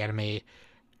life of anime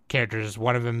characters.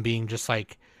 One of them being just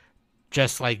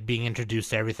being introduced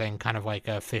to everything, kind of like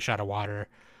a fish out of water.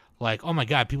 Oh my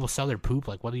god, people sell their poop.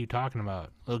 What are you talking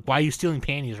about? Why are you stealing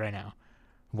panties right now?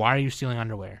 Why are you stealing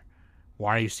underwear?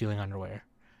 Why are you stealing underwear?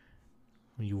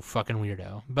 You fucking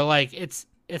weirdo. But it's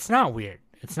not weird.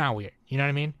 It's not weird. You know what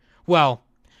I mean? Well,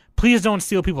 please don't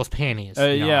steal people's panties.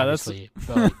 Yeah, that's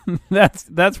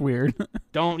weird.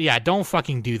 Don't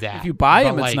fucking do that. If you buy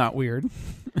them, it's not weird.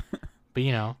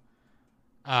 But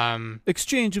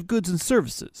exchange of goods and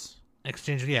services.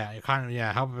 Exchange, economy,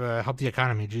 help the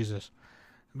economy, Jesus.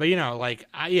 But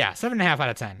 7.5 out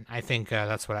of 10. I think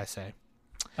that's what I say.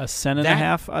 A sen and a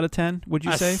half out of 10? Would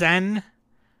you say? A sen.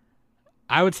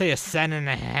 I would say a sen and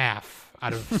a half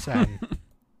out of 10.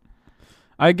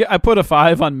 I put a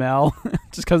 5 on Mel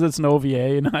just because it's an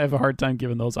OVA, and I have a hard time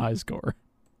giving those high score.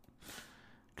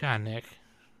 God, Nick,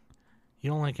 you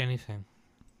don't like anything.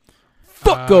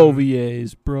 Fuck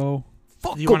OVAs, bro.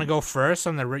 Fuck. Do you want to go first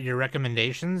on your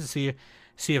recommendations? See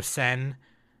if Sen.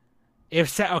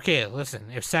 Okay, listen.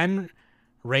 If Sen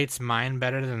rates mine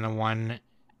better than the one.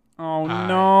 Oh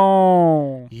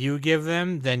no! You give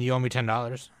them, then you owe me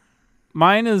 $10.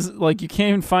 Mine is like you can't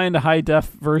even find a high def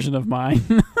version of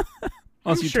mine.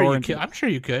 I'm sure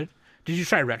you could. Did you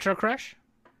try Retro Crush?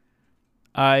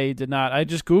 I did not. I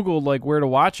just Googled like where to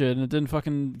watch it, and it didn't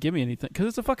fucking give me anything because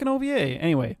it's a fucking OVA.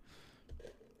 Anyway,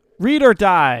 Read or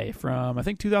Die from I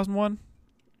think 2001.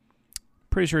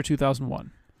 Pretty sure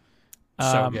 2001.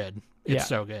 So good. It's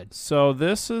so good. So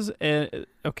this is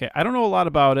okay. I don't know a lot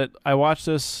about it. I watched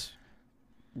this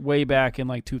way back in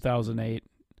like 2008,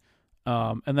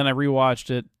 and then I rewatched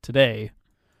it today.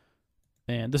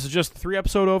 And this is just a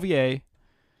 3-episode OVA.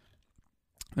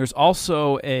 There's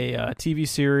also a TV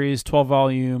series,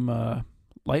 12-volume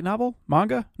light novel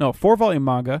manga. No, 4-volume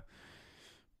manga.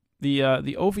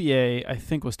 The OVA I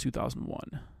think was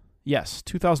 2001. Yes,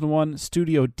 2001.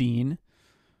 Studio Dean.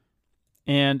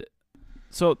 And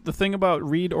so the thing about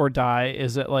Read or Die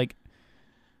is that like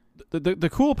the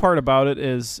cool part about it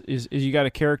is you got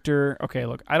a character. Okay,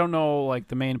 look, I don't know like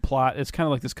the main plot. It's kind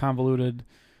of like this convoluted,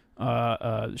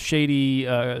 shady.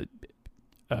 What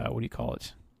do you call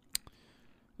it?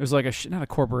 There's like not a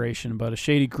corporation, but a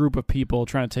shady group of people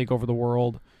trying to take over the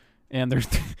world, and they're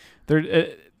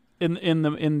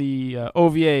in the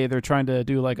OVA they're trying to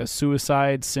do like a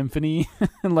suicide symphony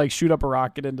and like shoot up a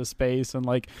rocket into space and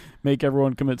like make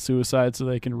everyone commit suicide so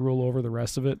they can rule over the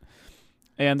rest of it.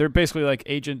 And they're basically like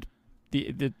the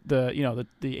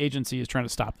agency is trying to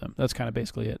stop them. That's kind of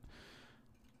basically it.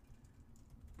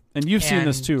 And you've seen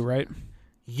this too, right?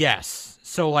 Yes.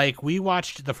 So like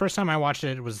the first time I watched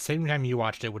it was the same time you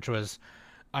watched it, which was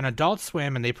on Adult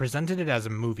Swim, and they presented it as a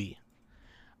movie.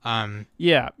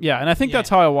 Yeah, and I think that's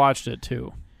how I watched it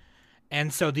too.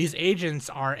 And so these agents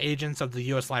are agents of the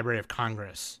U.S. Library of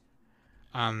Congress,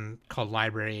 called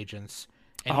library agents.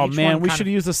 And oh man, we should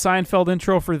use the Seinfeld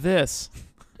intro for this.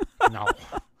 No,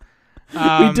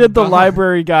 we did the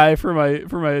library guy for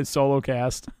my solo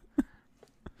cast.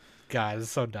 God, it's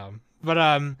so dumb.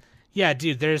 But yeah,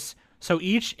 dude. So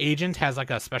each agent has like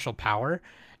a special power,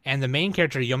 and the main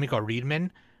character Yomiko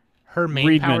Reedman, her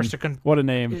main power is to what a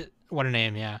name. What a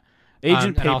name, yeah.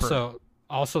 Agent Paper. And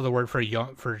also the word for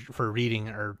reading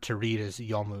or to read is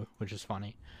yomu, which is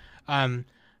funny.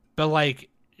 But like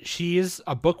she's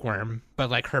a bookworm, but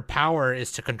like her power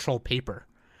is to control paper.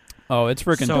 Oh, it's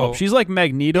freaking dope. She's like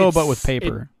Magneto, but with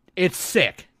paper. It's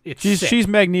sick. She's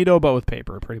Magneto, but with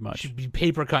paper, pretty much. She'd be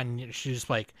paper cutting. She's just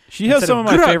like she has some of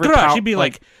my favorite. She'd be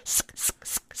like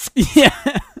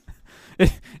yeah.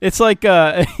 It's like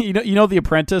you know The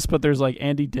Apprentice, but there's like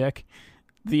Andy Dick.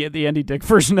 The Andy Dick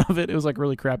version of it. It was like a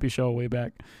really crappy show way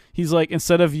back. He's like,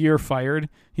 instead of "you're fired,"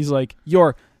 he's like,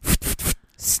 "you're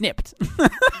snipped."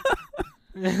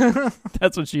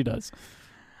 That's what she does.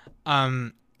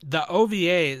 The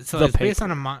OVA, so it's based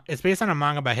on a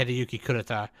manga by Hideyuki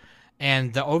Kurita,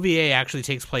 and the OVA actually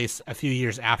takes place a few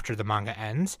years after the manga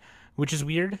ends, which is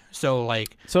weird. So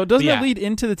doesn't it lead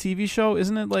into the TV show?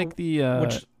 Isn't it like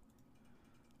the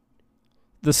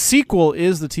sequel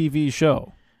is the TV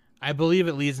show? I believe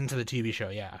it leads into the TV show,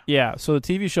 yeah. Yeah, so the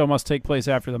TV show must take place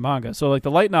after the manga. So like the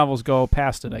light novels go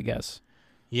past it, I guess.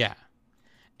 Yeah.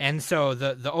 And so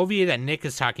the OVA that Nick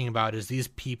is talking about is these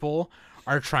people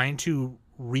are trying to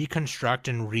reconstruct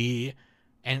and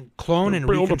clone and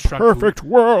reconstruct a perfect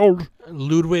world.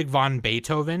 Ludwig von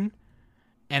Beethoven.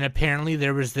 And apparently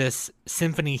there was this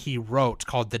symphony he wrote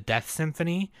called the Death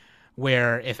Symphony,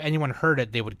 where if anyone heard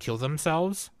it, they would kill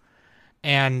themselves.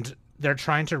 And they're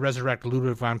trying to resurrect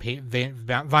Ludwig von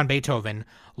Beethoven,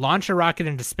 launch a rocket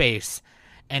into space,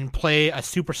 and play a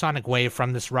supersonic wave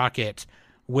from this rocket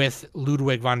with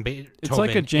Ludwig von Beethoven. It's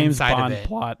like a James Bond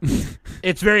plot.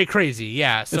 It's very crazy,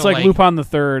 yeah. So it's like Lupin the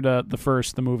Third,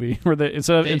 the movie, where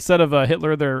instead of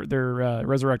Hitler, they're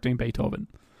resurrecting Beethoven.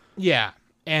 Yeah,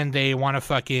 and they want to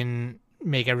fucking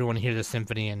make everyone hear the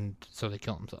symphony, and so they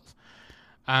kill themselves.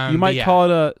 You might call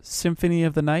it a Symphony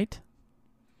of the Night.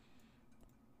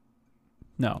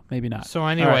 No, maybe not. So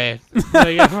anyway,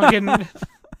 right.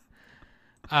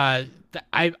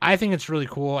 I think it's really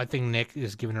cool. I think Nick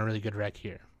is giving a really good rec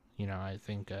here. You know, I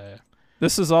think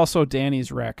this is also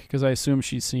Danny's rec because I assume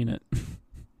she's seen it.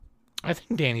 I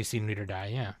think Danny's seen Read or Die.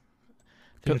 Yeah.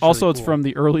 Also, really it's from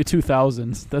the early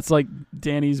 2000s. That's like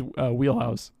Danny's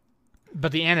wheelhouse.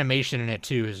 But the animation in it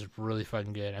too is really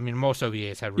fucking good. I mean, most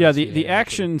OVAs have. Really the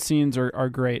action scenes are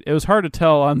great. It was hard to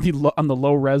tell on the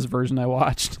low res version I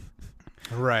watched.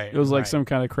 Right. It was like some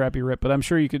kind of crappy rip, but I'm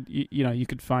sure you could you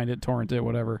could find it, torrent it,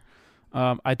 whatever.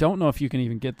 I don't know if you can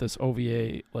even get this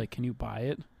OVA. Like, can you buy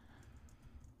it?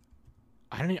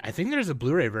 I think there's a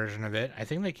Blu-ray version of it. I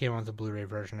think they came out with a Blu-ray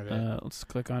version of it. Let's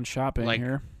click on shopping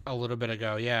here. A little bit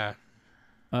ago, yeah.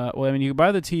 Well, I mean, you can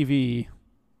buy the TV.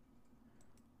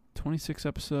 26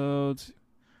 episodes.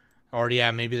 Or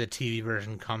yeah, maybe the TV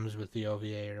version comes with the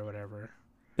OVA or whatever.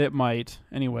 It might.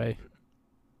 Anyway,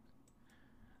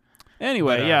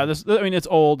 yeah. It's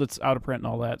old. It's out of print and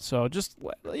all that. So just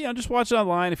watch it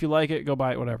online. If you like it, go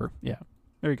buy it. Whatever. Yeah.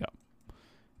 There you go.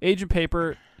 Agent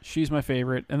Paper. She's my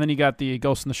favorite. And then you got the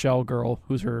Ghost in the Shell girl,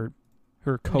 who's her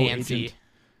co-agent.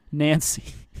 Nancy.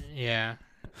 Yeah.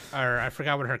 Or I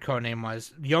forgot what her code name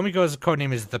was. Yomiko's code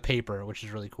name is The Paper, which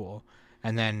is really cool.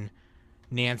 And then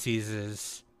Nancy's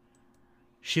is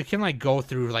she can like go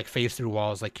through like phase through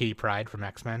walls like Kitty Pryde from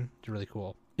X-Men. It's really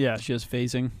cool. Yeah, she has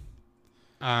phasing.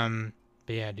 But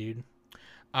yeah, dude.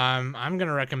 I'm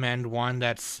gonna recommend one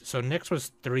that's Nick's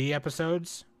was 3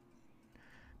 episodes,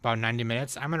 about 90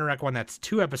 minutes. I'm gonna recommend one that's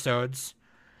 2 episodes,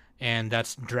 and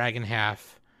that's Dragon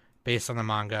Half, based on the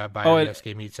manga by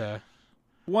Ryosuke Mitsu.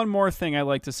 One more thing I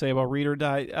like to say about Read or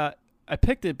Die. I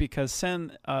picked it because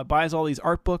Sen buys all these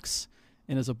art books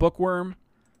and is a bookworm.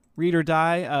 Read or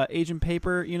Die, Agent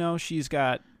Paper, she's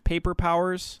got paper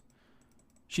powers.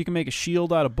 She can make a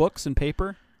shield out of books and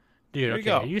paper. Dude, there okay. You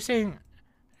go. Are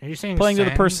you saying playing Sen,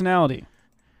 to the personality?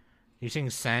 You saying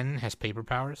Sen has paper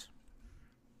powers?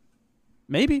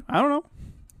 Maybe. I don't know.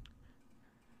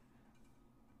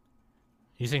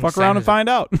 You think Fuck around and find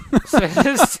out.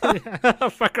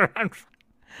 Fuck around.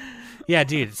 Yeah,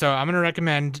 dude. So I'm gonna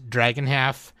recommend Dragon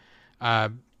Half,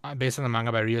 based on the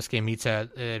manga by Ryosuke Mitsu.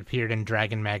 It appeared in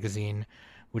Dragon Magazine,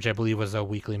 which I believe was a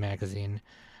weekly magazine.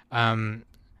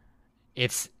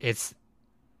 It's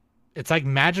like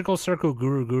Magical Circle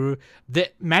Guru Guru.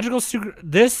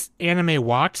 This anime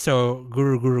walked so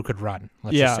Guru Guru could run.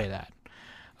 Let's just say that.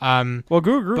 Well,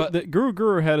 Guru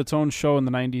Guru had its own show in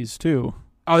the 90s too.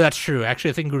 Oh, that's true. Actually,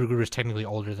 I think Guru Guru is technically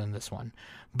older than this one.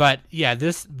 But yeah,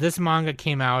 this manga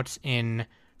came out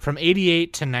from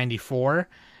 88 to 94,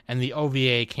 and the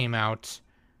OVA came out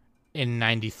in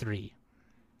 93.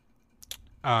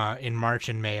 In March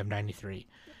and May of 93.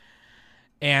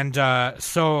 And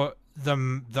so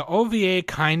the OVA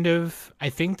kind of, I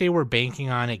think they were banking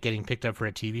on it getting picked up for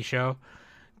a TV show,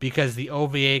 because the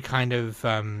OVA kind of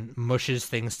mushes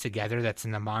things together that's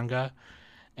in the manga,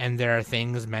 and there are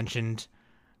things mentioned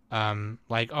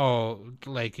like, oh,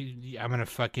 like, I'm gonna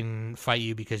fucking fight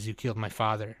you because you killed my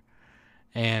father,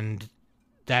 and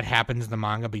that happens in the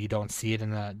manga, but you don't see it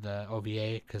in the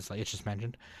OVA because like, it's just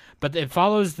mentioned. But it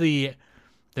follows the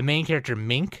main character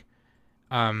Mink.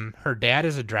 Her dad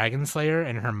is a dragon slayer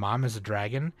and her mom is a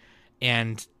dragon,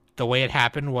 and the way it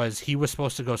happened was he was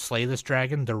supposed to go slay this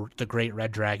dragon, the great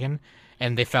red dragon,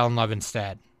 and they fell in love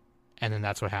instead, and then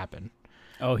that's what happened.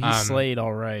 Oh, he slayed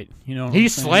all right. He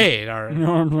slayed all right. You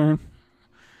know what I'm saying?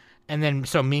 And then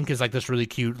so Mink is like this really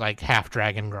cute like half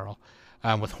dragon girl,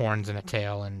 with horns and a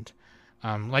tail, and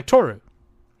like Toru,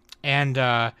 and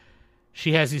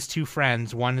she has these 2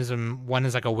 friends. One is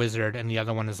like a wizard, and the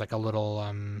other one is like a little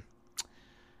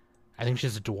I think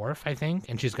she's a dwarf,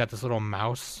 and she's got this little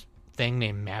mouse thing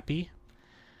named Mappy,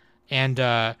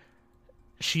 and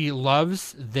she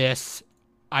loves this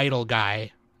idol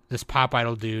guy, this pop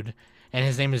idol dude, and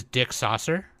his name is Dick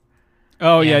Saucer.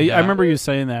 Oh, yeah, I remember you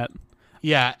saying that.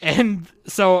 Yeah, and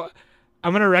so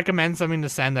I'm going to recommend something to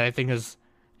Sen that I think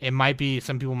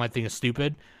some people might think is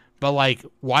stupid, but like,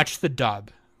 watch the dub,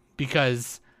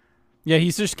 because... Yeah,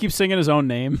 he just keeps singing his own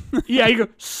name. Yeah, you go,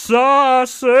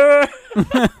 Saucer!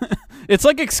 It's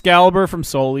like Excalibur from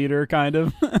Soul Eater, kind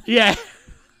of. Yeah.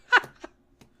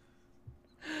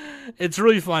 It's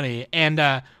really funny, and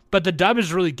but the dub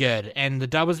is really good, and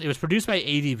it was produced by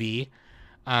ADV,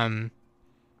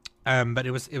 but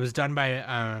it was done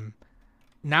by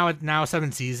now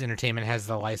Seven Seas Entertainment has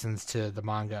the license to the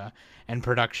manga, and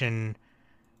production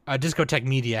Discotek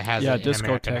Media has it. Yeah,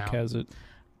 Discotek has it.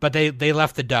 But they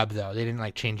left the dub though. They didn't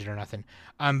like change it or nothing.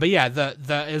 But yeah,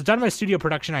 it was done by Studio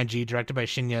Production IG, directed by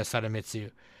Shinya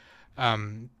Sadamitsu.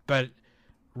 But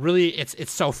really,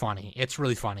 it's so funny. It's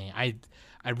really funny. I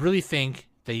really think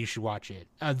that you should watch it.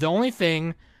 The only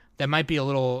thing that might be a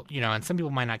little, and some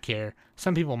people might not care,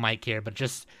 some people might care, but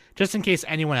just in case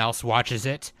anyone else watches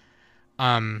it,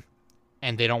 and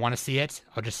they don't want to see it,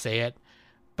 I'll just say it.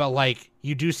 But like,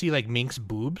 you do see like Mink's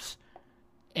boobs.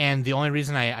 And the only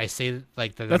reason I say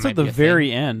like that's at the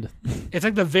very end. It's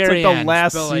like the very end. The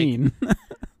last scene.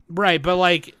 Right, but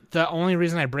like the only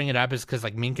reason I bring it up is because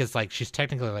like Mink is like, she's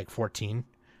technically like 14,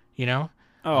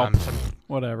 Oh,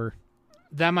 whatever.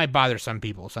 That might bother some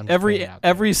people. So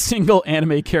every single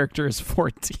anime character is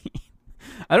 14.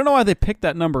 I don't know why they picked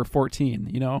that number 14,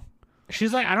 you know?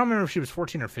 She's like, I don't remember if she was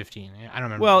 14 or 15. I don't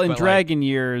remember. Well, in dragon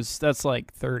years, that's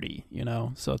like 30, you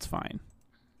know, so it's fine.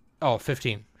 Oh,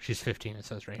 15. She's 15, it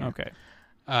says right here. Okay.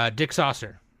 Dick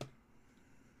Saucer.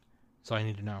 That's all I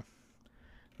need to know.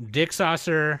 Dick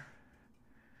Saucer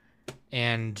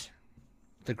and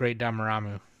the Great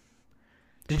Damaramu.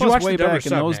 Did Plus, you watch way the dub or back in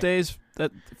sub, those Nick? days,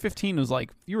 that 15 was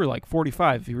like, you were like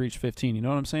 45 if you reached 15, you know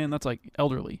what I'm saying? That's like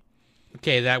elderly.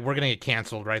 Okay, that we're gonna get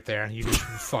canceled right there. You just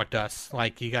fucked us.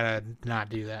 Like, you gotta not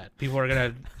do that. People are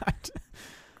gonna.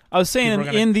 I was saying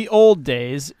in the old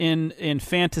days, in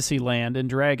fantasy land, in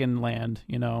dragon land,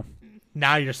 you know.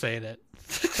 Now you're saying it.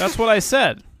 That's what I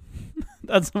said.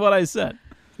 That's what I said.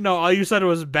 No, all you said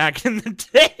was back in the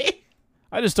day.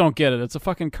 I just don't get it. It's a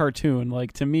fucking cartoon.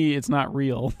 Like, to me, it's not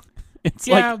real. It's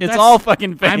Yeah, like, it's all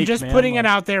fucking fake. I'm just man. putting Like, it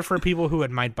out there for people who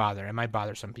it might bother. It might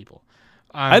bother some people.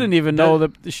 I didn't even know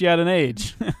that she had an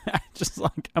age. Just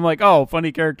like, I'm like, oh,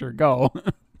 funny character, go.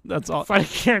 That's all. Funny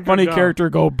character. Funny go. character,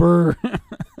 go burr.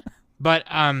 But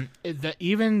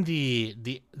even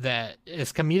the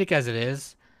as comedic as it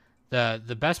is,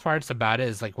 the best parts about it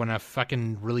is like when a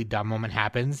fucking really dumb moment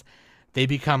happens, they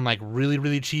become like really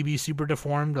really chibi, super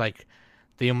deformed. Like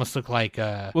they almost look like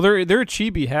Well, they're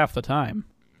chibi half the time.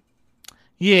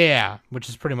 Yeah, which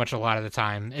is pretty much a lot of the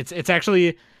time. It's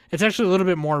actually a little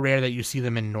bit more rare that you see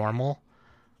them in normal,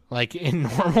 like in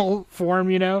normal form,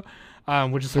 you know,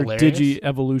 which is They're hilarious.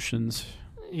 digi-evolutions.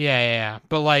 Yeah.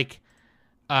 But like,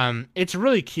 it's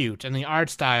really cute, and the art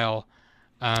style.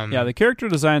 Yeah, the character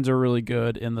designs are really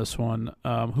good in this one.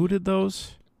 Who did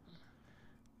those?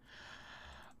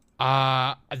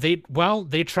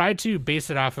 They tried to base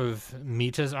it off of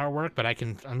Mita's artwork, but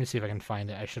let me see if I can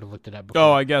find it. I should have looked it up before.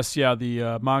 Oh, I guess the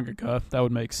mangaka. That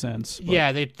would make sense. But.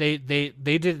 Yeah, they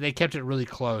kept it really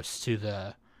close to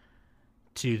the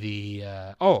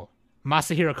Masahiro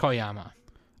Koyama.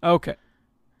 Okay.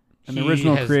 And the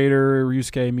original creator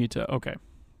Ryusuke Mita. Okay.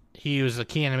 He was a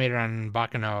key animator on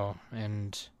Baccano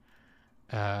and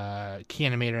key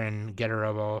animator in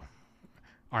Getter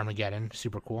Armageddon.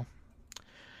 Super cool.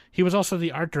 He was also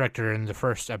the art director in the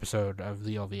first episode of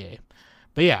the OVA.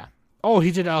 But yeah. Oh, he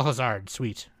did El Hazard.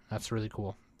 Sweet. That's really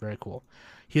cool. Very cool.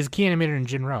 He's a key animator in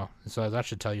Jinro. So that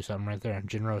should tell you something right there.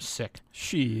 Jinro's sick.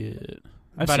 Shit.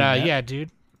 But yeah,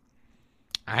 dude.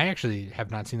 I actually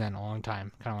have not seen that in a long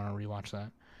time. Kind of want to rewatch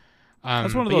that.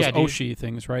 That's one of those Oshi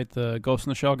things, right? The Ghost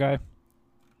in the Shell guy?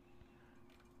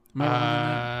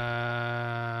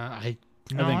 I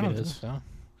think it is. So.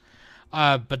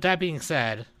 But that being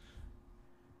said,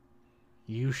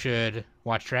 you should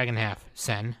watch Dragon Half,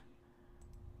 Sen.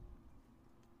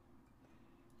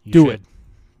 Do it.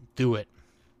 Do it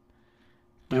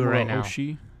right now.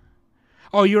 Oshi?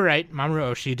 Oh, you're right.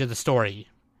 Mamoru Oshii did the story.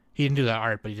 He didn't do the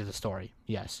art, but he did the story.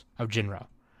 Yes, of Jinro.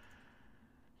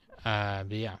 But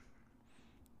yeah.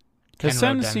 Has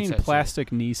Sen seen Plastic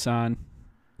Nissan?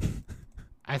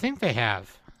 I think they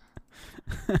have.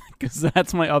 Because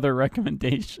that's my other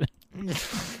recommendation.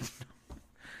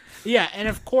 Yeah, and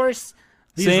of course,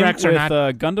 these Same recs with are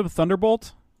not. Gundam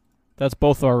Thunderbolt. That's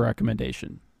both our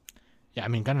recommendation. Yeah, I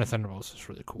mean, Gundam Thunderbolts is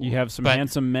really cool. You have some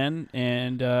handsome men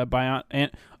and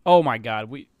oh my god,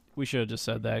 we should have just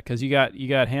said that because you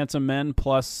got handsome men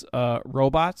plus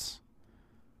robots.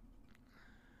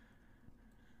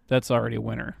 That's already a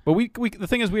winner. But we the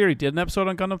thing is, we already did an episode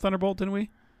on Gundam Thunderbolt, didn't we?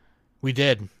 We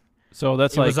did. So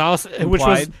that's which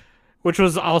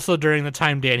was also during the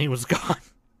time Danny was gone.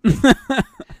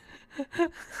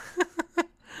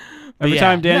 Every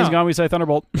time Danny's gone, we say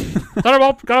Thunderbolt.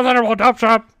 Thunderbolt, go to Thunderbolt, top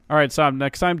shop. All right, Sam.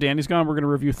 Next time Danny's gone, we're gonna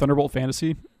review Thunderbolt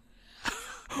Fantasy.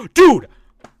 Dude,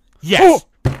 yes,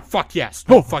 fuck yes,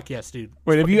 no, fuck yes, dude.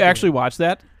 Wait, have you actually watched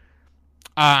that?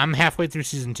 I'm halfway through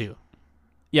season 2.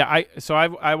 Yeah, I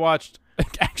watched.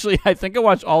 Actually, I think I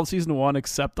watched all of season 1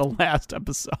 except the last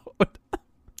episode.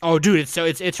 Oh, dude, it's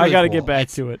really I gotta cool. get back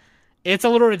to it. It's a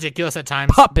little ridiculous at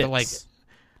times. Puppets. But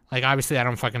like obviously I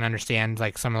don't fucking understand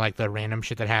like some of like the random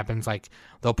shit that happens. Like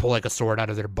they'll pull like a sword out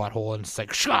of their butthole and it's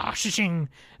like shah shing.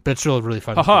 But it's really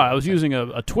fun. Haha, I was using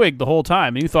a twig the whole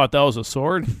time, and you thought that was a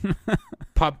sword.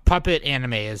 Puppet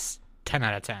anime is 10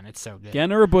 out of 10. It's so good. Gen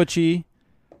Urobuchi,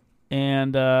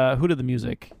 and who did the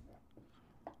music?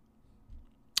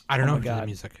 I don't know who did the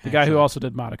music. The guy who also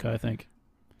did Madoka, I think.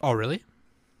 Oh, really?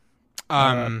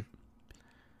 What's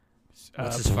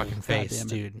his fucking face,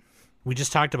 dude? We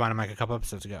just talked about him like a couple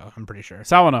episodes ago. I'm pretty sure.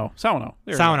 Sawano.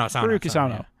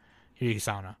 Hiroyuki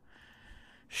Sawano.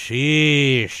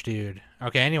 Sheesh, dude.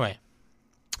 Okay, anyway.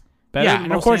 Better than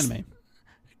and most anime.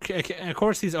 Of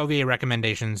course, these OVA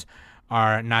recommendations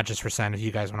are not just for Sen. If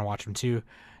you guys want to watch them too,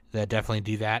 that definitely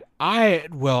do that. I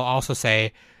will also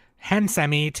say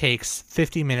Hensemi takes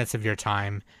 50 minutes of your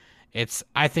time.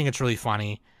 I think it's really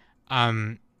funny.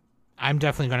 I'm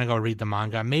definitely going to go read the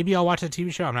manga. Maybe I'll watch the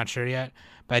TV show. I'm not sure yet,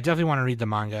 but I definitely want to read the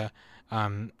manga,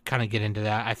 kind of get into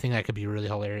that. I think that could be really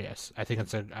hilarious. I think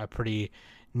it's a pretty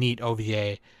neat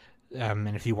OVA,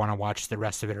 and if you want to watch the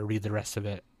rest of it or read the rest of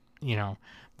it,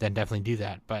 then definitely do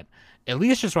that. But at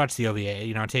least just watch the OVA.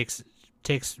 It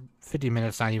takes 50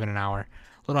 minutes, not even an hour, a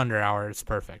little under an hour. It's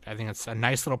perfect. I think it's a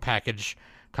nice little package,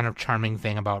 kind of charming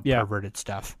thing about perverted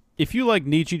stuff. If you like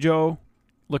Nichijou,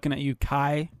 looking at you,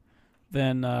 Kai,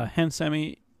 then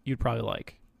Hensemi you'd probably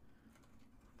like.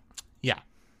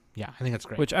 Yeah, I think that's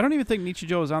great. Which I don't even think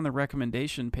Nichijou is on the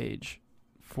recommendation page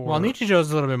for. Well, Nichijou is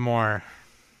a little bit more.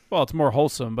 Well, it's more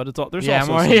wholesome, but there's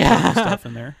also more, some stuff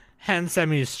in there.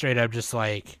 Hensemi is straight up just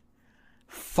like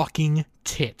fucking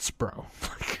tits, bro.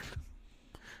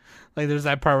 Like there's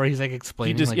that part where he's like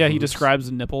explaining. He describes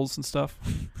the nipples and stuff.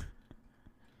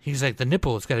 He's like, the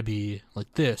nipple has got to be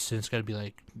like this, and it's got to be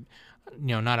like,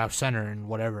 not off center and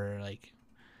whatever. Like,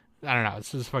 I don't know.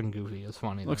 It's just fucking goofy. It's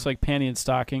funny. Looks like panty and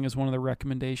stocking is one of the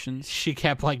recommendations. She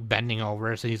kept like bending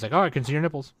over, so he's like, "Oh, I can see your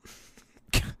nipples."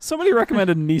 Somebody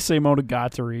recommended Nisei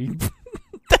Monogatari.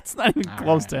 That's not even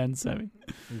close to Hensemi.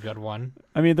 Good one.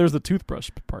 I mean, there's the toothbrush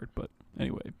part, but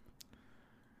anyway.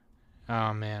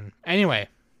 Oh man. Anyway.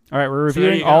 All right, we're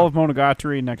reviewing all of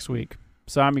Monogatari next week.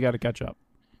 Sam, you got to catch up.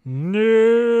 Nope.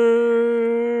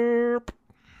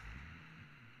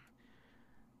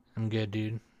 I'm good,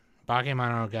 dude.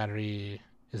 Bakemonogatari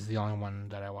is the only one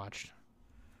that I watched.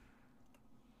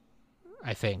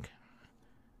 I think.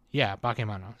 Yeah,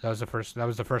 Bakemono. That was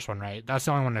the first one, right? That's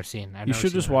the only one I've seen. You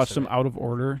should just watch them out of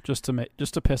order, just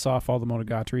to piss off all the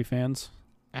Monogatari fans.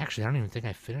 Actually, I don't even think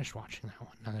I finished watching that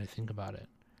one. Now that I think about it.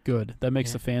 Good. That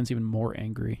makes the fans even more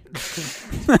angry.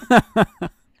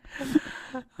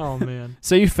 Oh man.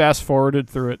 So you fast forwarded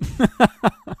through it.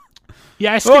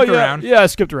 Yeah, I skipped around. Yeah, I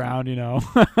skipped around,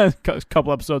 A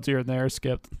couple episodes here and there,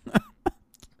 skipped.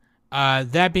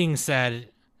 That being said,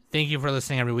 thank you for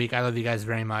listening every week. I love you guys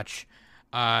very much.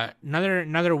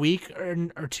 Another week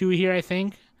or two here, I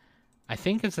think. I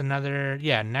think it's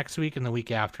next week and the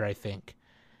week after, I think.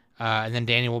 And then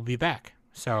Danny will be back.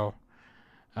 So,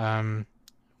 when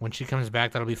she comes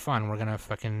back, that'll be fun. We're gonna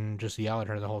fucking just yell at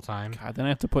her the whole time. God, then I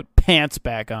have to put pants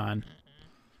back on.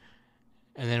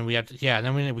 And then we have to,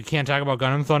 then we can't talk about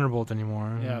Gundam Thunderbolt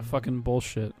anymore. Yeah, fucking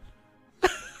bullshit.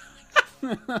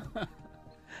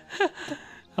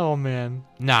 Oh man,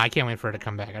 I can't wait for her to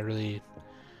come back. I really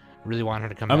want her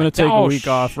to come back. I'm gonna take a week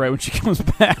off right when she comes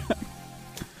back.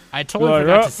 I totally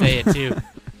forgot to say it too,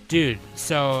 dude.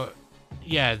 So,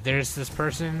 there's this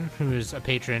person who's a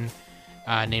patron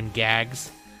named Gags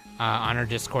on our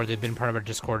Discord. They've been part of our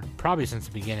Discord probably since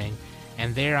the beginning.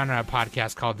 And they're on a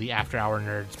podcast called the After Hour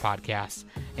Nerds podcast.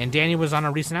 And Danny was on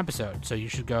a recent episode, so you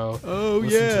should go listen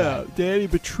to that. Danny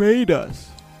betrayed us.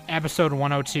 Episode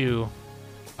 102,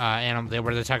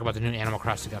 where they talk about the new Animal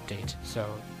Crossing update. So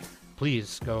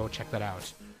please go check that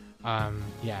out.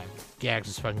 Gags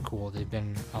is fucking cool. They've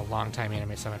been a long-time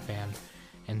Anime Summit fan,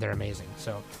 and they're amazing.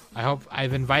 So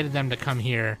I've invited them to come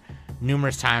here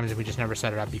numerous times, and we just never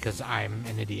set it up because I'm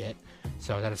an idiot.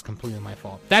 So that is completely my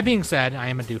fault. That being said, I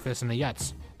am a doofus and a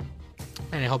yutz.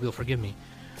 And I hope you'll forgive me.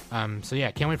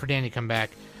 Can't wait for Danny to come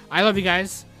back. I love you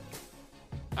guys.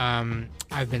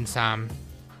 I've been Sam.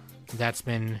 That's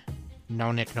been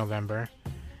No Nick November.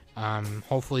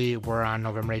 Hopefully we're on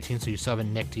November 18th, so you still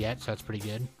haven't nicked yet, so that's pretty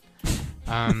good.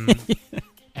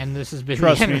 And this has been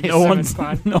Trust the Anime Summit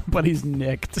Pod. Nobody's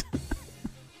nicked.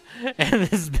 And this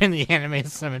has been the Anime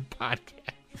Summit Podcast.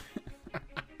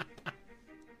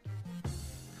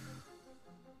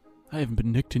 I haven't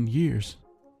been nicked in years.